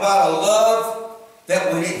talking about a love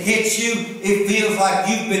that when it hits you, it feels like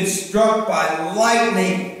you've been struck by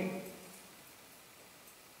lightning.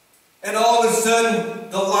 And all of a sudden,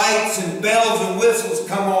 the lights and bells and whistles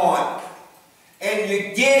come on. And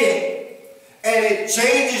you get it. And it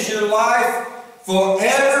changes your life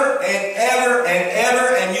forever and ever and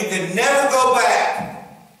ever. And you can never go back.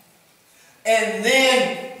 And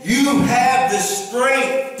then you have the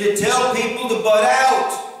strength to tell people to butt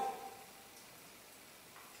out.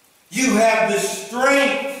 You have the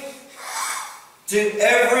strength to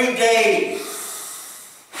every day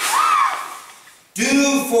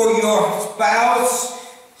do for your spouse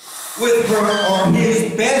with her or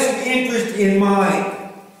his best interest in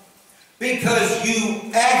mind, because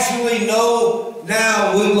you actually know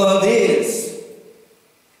now what love is.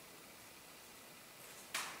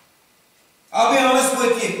 I'll be honest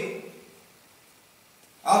with you.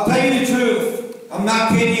 I'll tell you the truth. I'm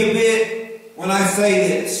not kidding you a bit when I say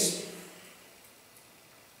this.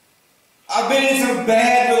 I've been in some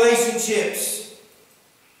bad relationships.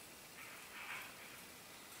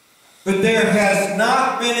 But there has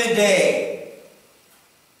not been a day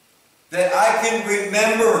that I can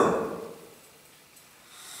remember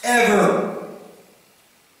ever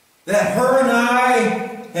that her and I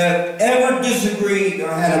have ever disagreed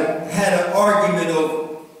or had an argument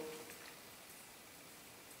over.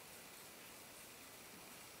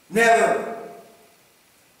 Never.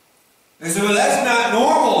 They say, well, that's not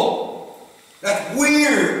normal. That's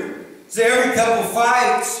weird. So every couple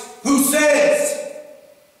fights. Who says?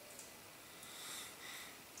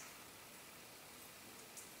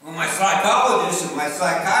 Well, my psychologist and my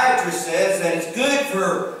psychiatrist says that it's good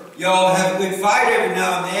for y'all to have a good fight every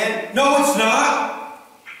now and then. No, it's not.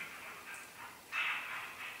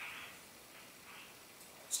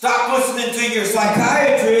 Stop listening to your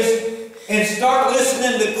psychiatrist and start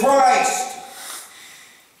listening to Christ.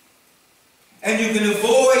 And you can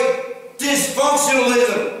avoid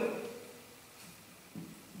dysfunctionalism.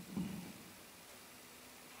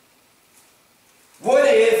 What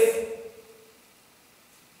if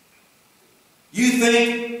you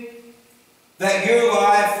think that your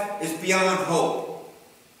life is beyond hope?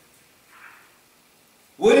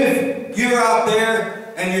 What if you're out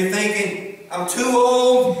there and you're thinking, I'm too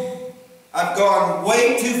old, I've gone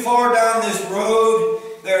way too far down this road,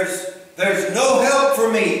 there's no help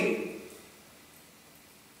for me.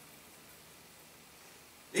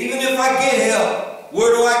 Even if I get help,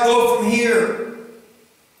 where do I go from here?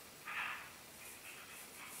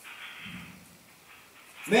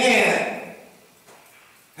 Man,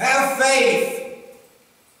 have faith.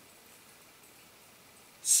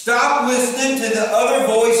 Stop listening to the other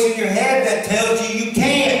voice in your head that tells you you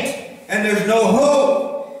can't and there's no hope.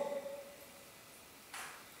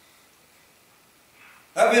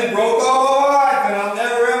 I've been broke all my life and I'll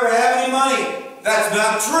never ever have any money. That's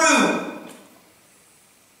not true.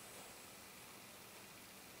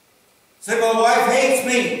 Say, my wife hates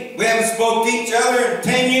me. We haven't spoke to each other in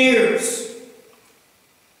 10 years.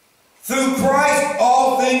 Through Christ,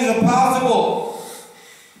 all things are possible.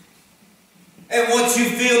 And once you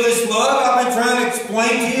feel this love I've been trying to explain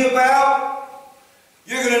to you about,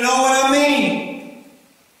 you're going to know what I mean.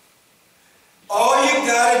 All you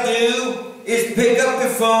got to do is pick up the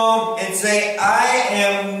phone and say, I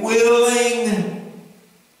am willing.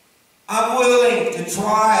 I'm willing to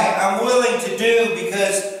try. I'm willing to do,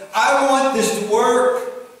 because I want this to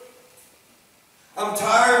work. I'm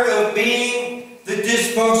tired of being the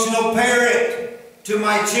dysfunctional parent to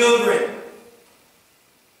my children.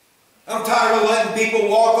 I'm tired of letting people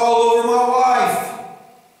walk all over my life.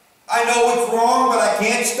 I know it's wrong, but I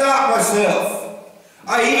can't stop myself.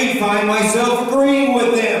 I even find myself agreeing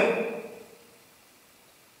with them.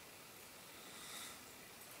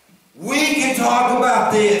 We can talk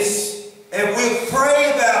about this, and we'll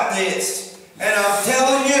pray about about this. And I'm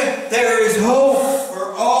telling you, there is hope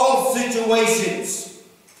for all situations.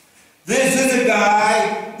 This is a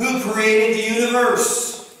guy who created the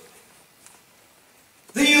universe.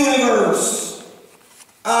 The universe.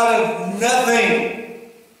 Out of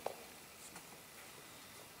nothing.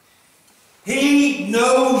 He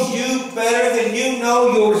knows you better than you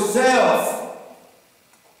know yourself.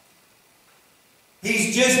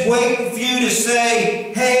 He's just waiting for you to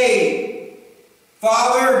say, hey,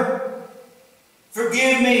 Father,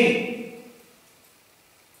 forgive me.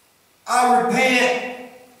 I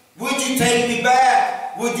repent. Would you take me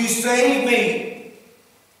back? Would you save me?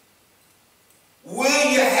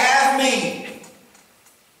 Will you have me?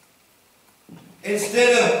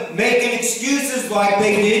 Instead of making excuses like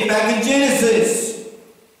they did back in Genesis.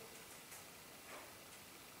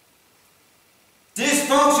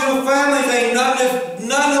 Dysfunctional families ain't nothing to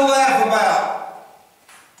laugh about.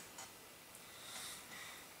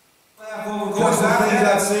 Laugh over course of things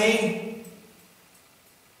I've seen.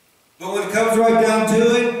 But when it comes right down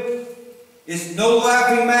to it, it's no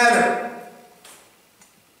laughing matter.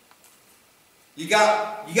 You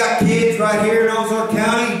got kids right here in Ozark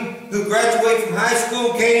County who graduate from high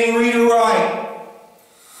school and can't even read or write.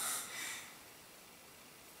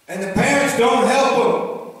 And the parents don't help them.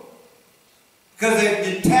 Because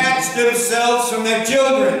they've detached themselves from their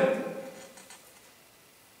children.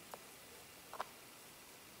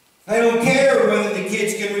 They don't care whether the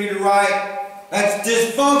kids can read or write. That's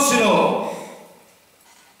dysfunctional.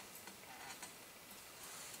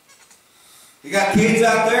 You got kids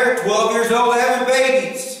out there, 12 years old, having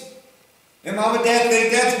babies. And mom and dad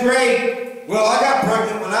think that's great. Well, I got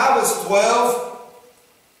pregnant when I was 12.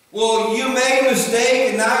 Well, you made a mistake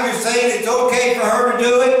and now you're saying it's okay for her to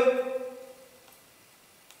do it?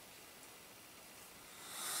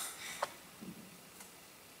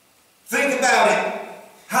 Think about it.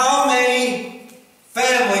 How many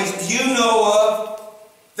families do you know of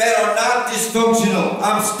that are not dysfunctional?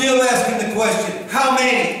 I'm still asking the question. How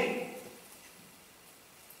many?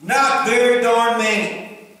 Not very darn many.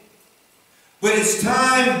 But it's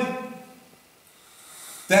time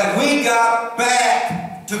that we got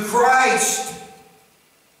back to Christ.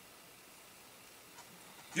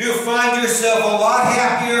 You'll find yourself a lot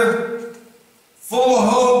happier, full of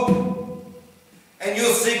hope, and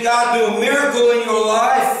you'll see God do a miracle in your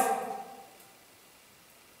life.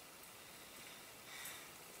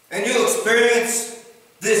 And you'll experience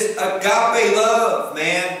this agape love,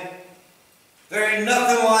 man. There ain't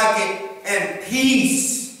nothing like it. And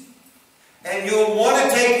peace. And you'll want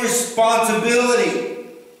to take responsibility.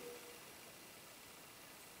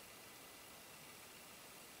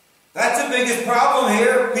 That's the biggest problem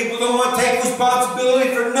here. People don't want to take responsibility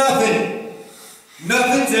for nothing.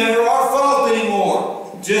 Nothing's ever our fault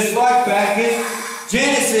anymore. Just like back in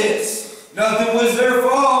Genesis. Nothing was their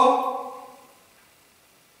fault.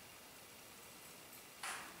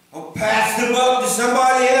 I'll pass them up to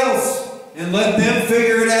somebody else and let them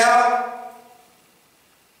figure it out.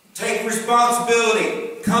 Take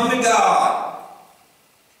responsibility. Come to God.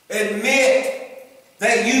 Admit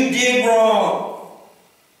that you did wrong.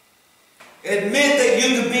 Admit that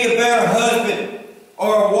you could be a better husband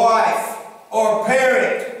or a wife or a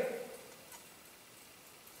parent.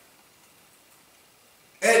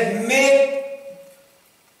 Admit,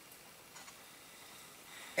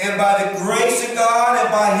 and by the grace of God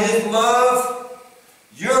and by His love,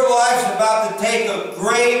 your life's about to take a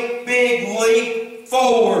great big leap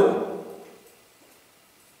forward.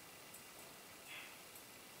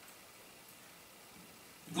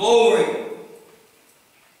 Glory.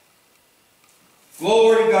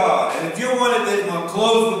 Glory to God. And if you're one of these, I'm going to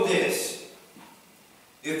close with this.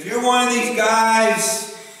 If you're one of these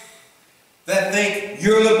guys that think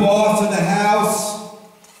you're the boss of the house,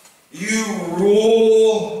 you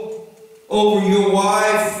rule over your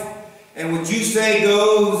wife, and what you say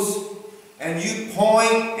goes, and you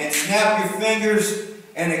point and snap your fingers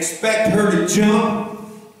and expect her to jump,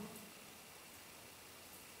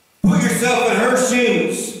 put yourself in her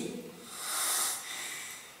shoes.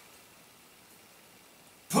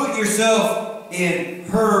 Put yourself in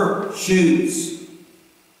her shoes.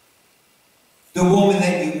 The woman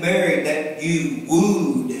that you married, that you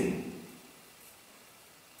wooed.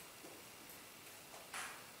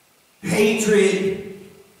 Hatred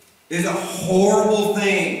is a horrible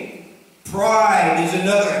thing. Pride is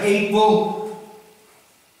another hateful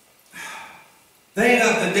thing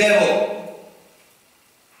of the devil.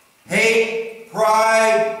 Hate,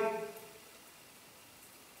 pride,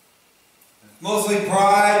 mostly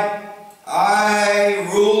pride. I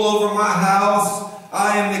rule over my house.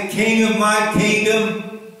 I am the king of my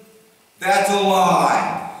kingdom. That's a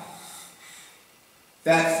lie.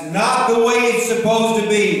 That's not the way it's supposed to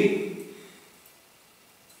be.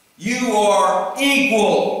 You are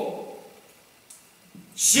equal.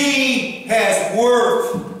 She has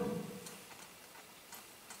worth.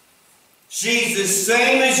 She's the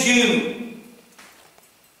same as you.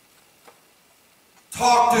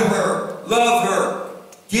 Talk to her. Love her.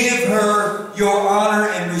 Give her your honor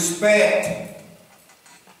and respect.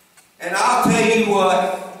 And I'll tell you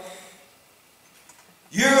what.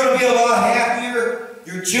 You're going to be a lot happier.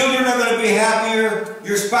 Your children are going to be happier.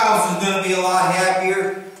 Your spouse is going to be a lot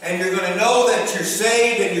happier. And you're going to know that you're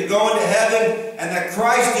saved and you're going to heaven. And that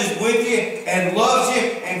Christ is with you and loves you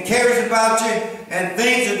and cares about you. And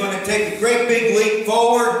things are going to take a great big leap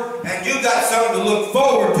forward. And you've got something to look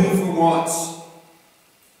forward to for once.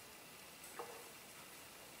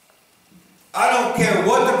 I don't care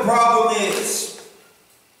what the problem is.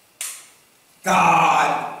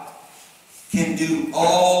 God can do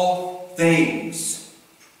all things.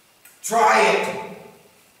 Try it.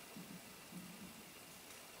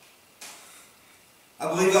 I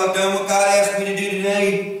believe I've done what God asked me to do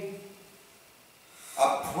today.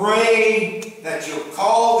 I pray that you'll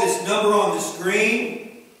call this number on the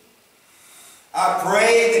screen. I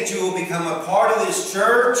pray that you will become a part of this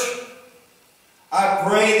church. I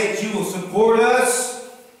pray that you will support us.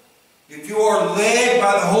 If you are led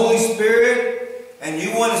by the Holy Spirit and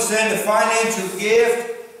you want to send a financial gift,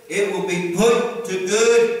 it will be put to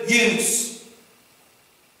good use.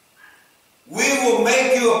 We will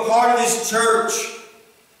make you a part of this church.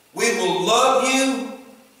 We will love you.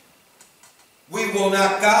 We will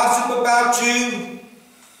not gossip about you.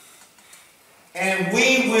 And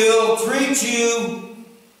we will treat you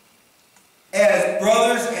as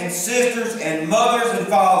brothers and sisters and mothers and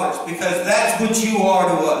fathers, because that's what you are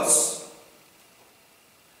to us.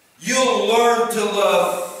 You'll learn to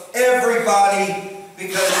love everybody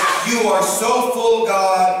because you are so full of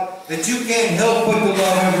God that you can't help but to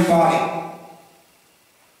love everybody.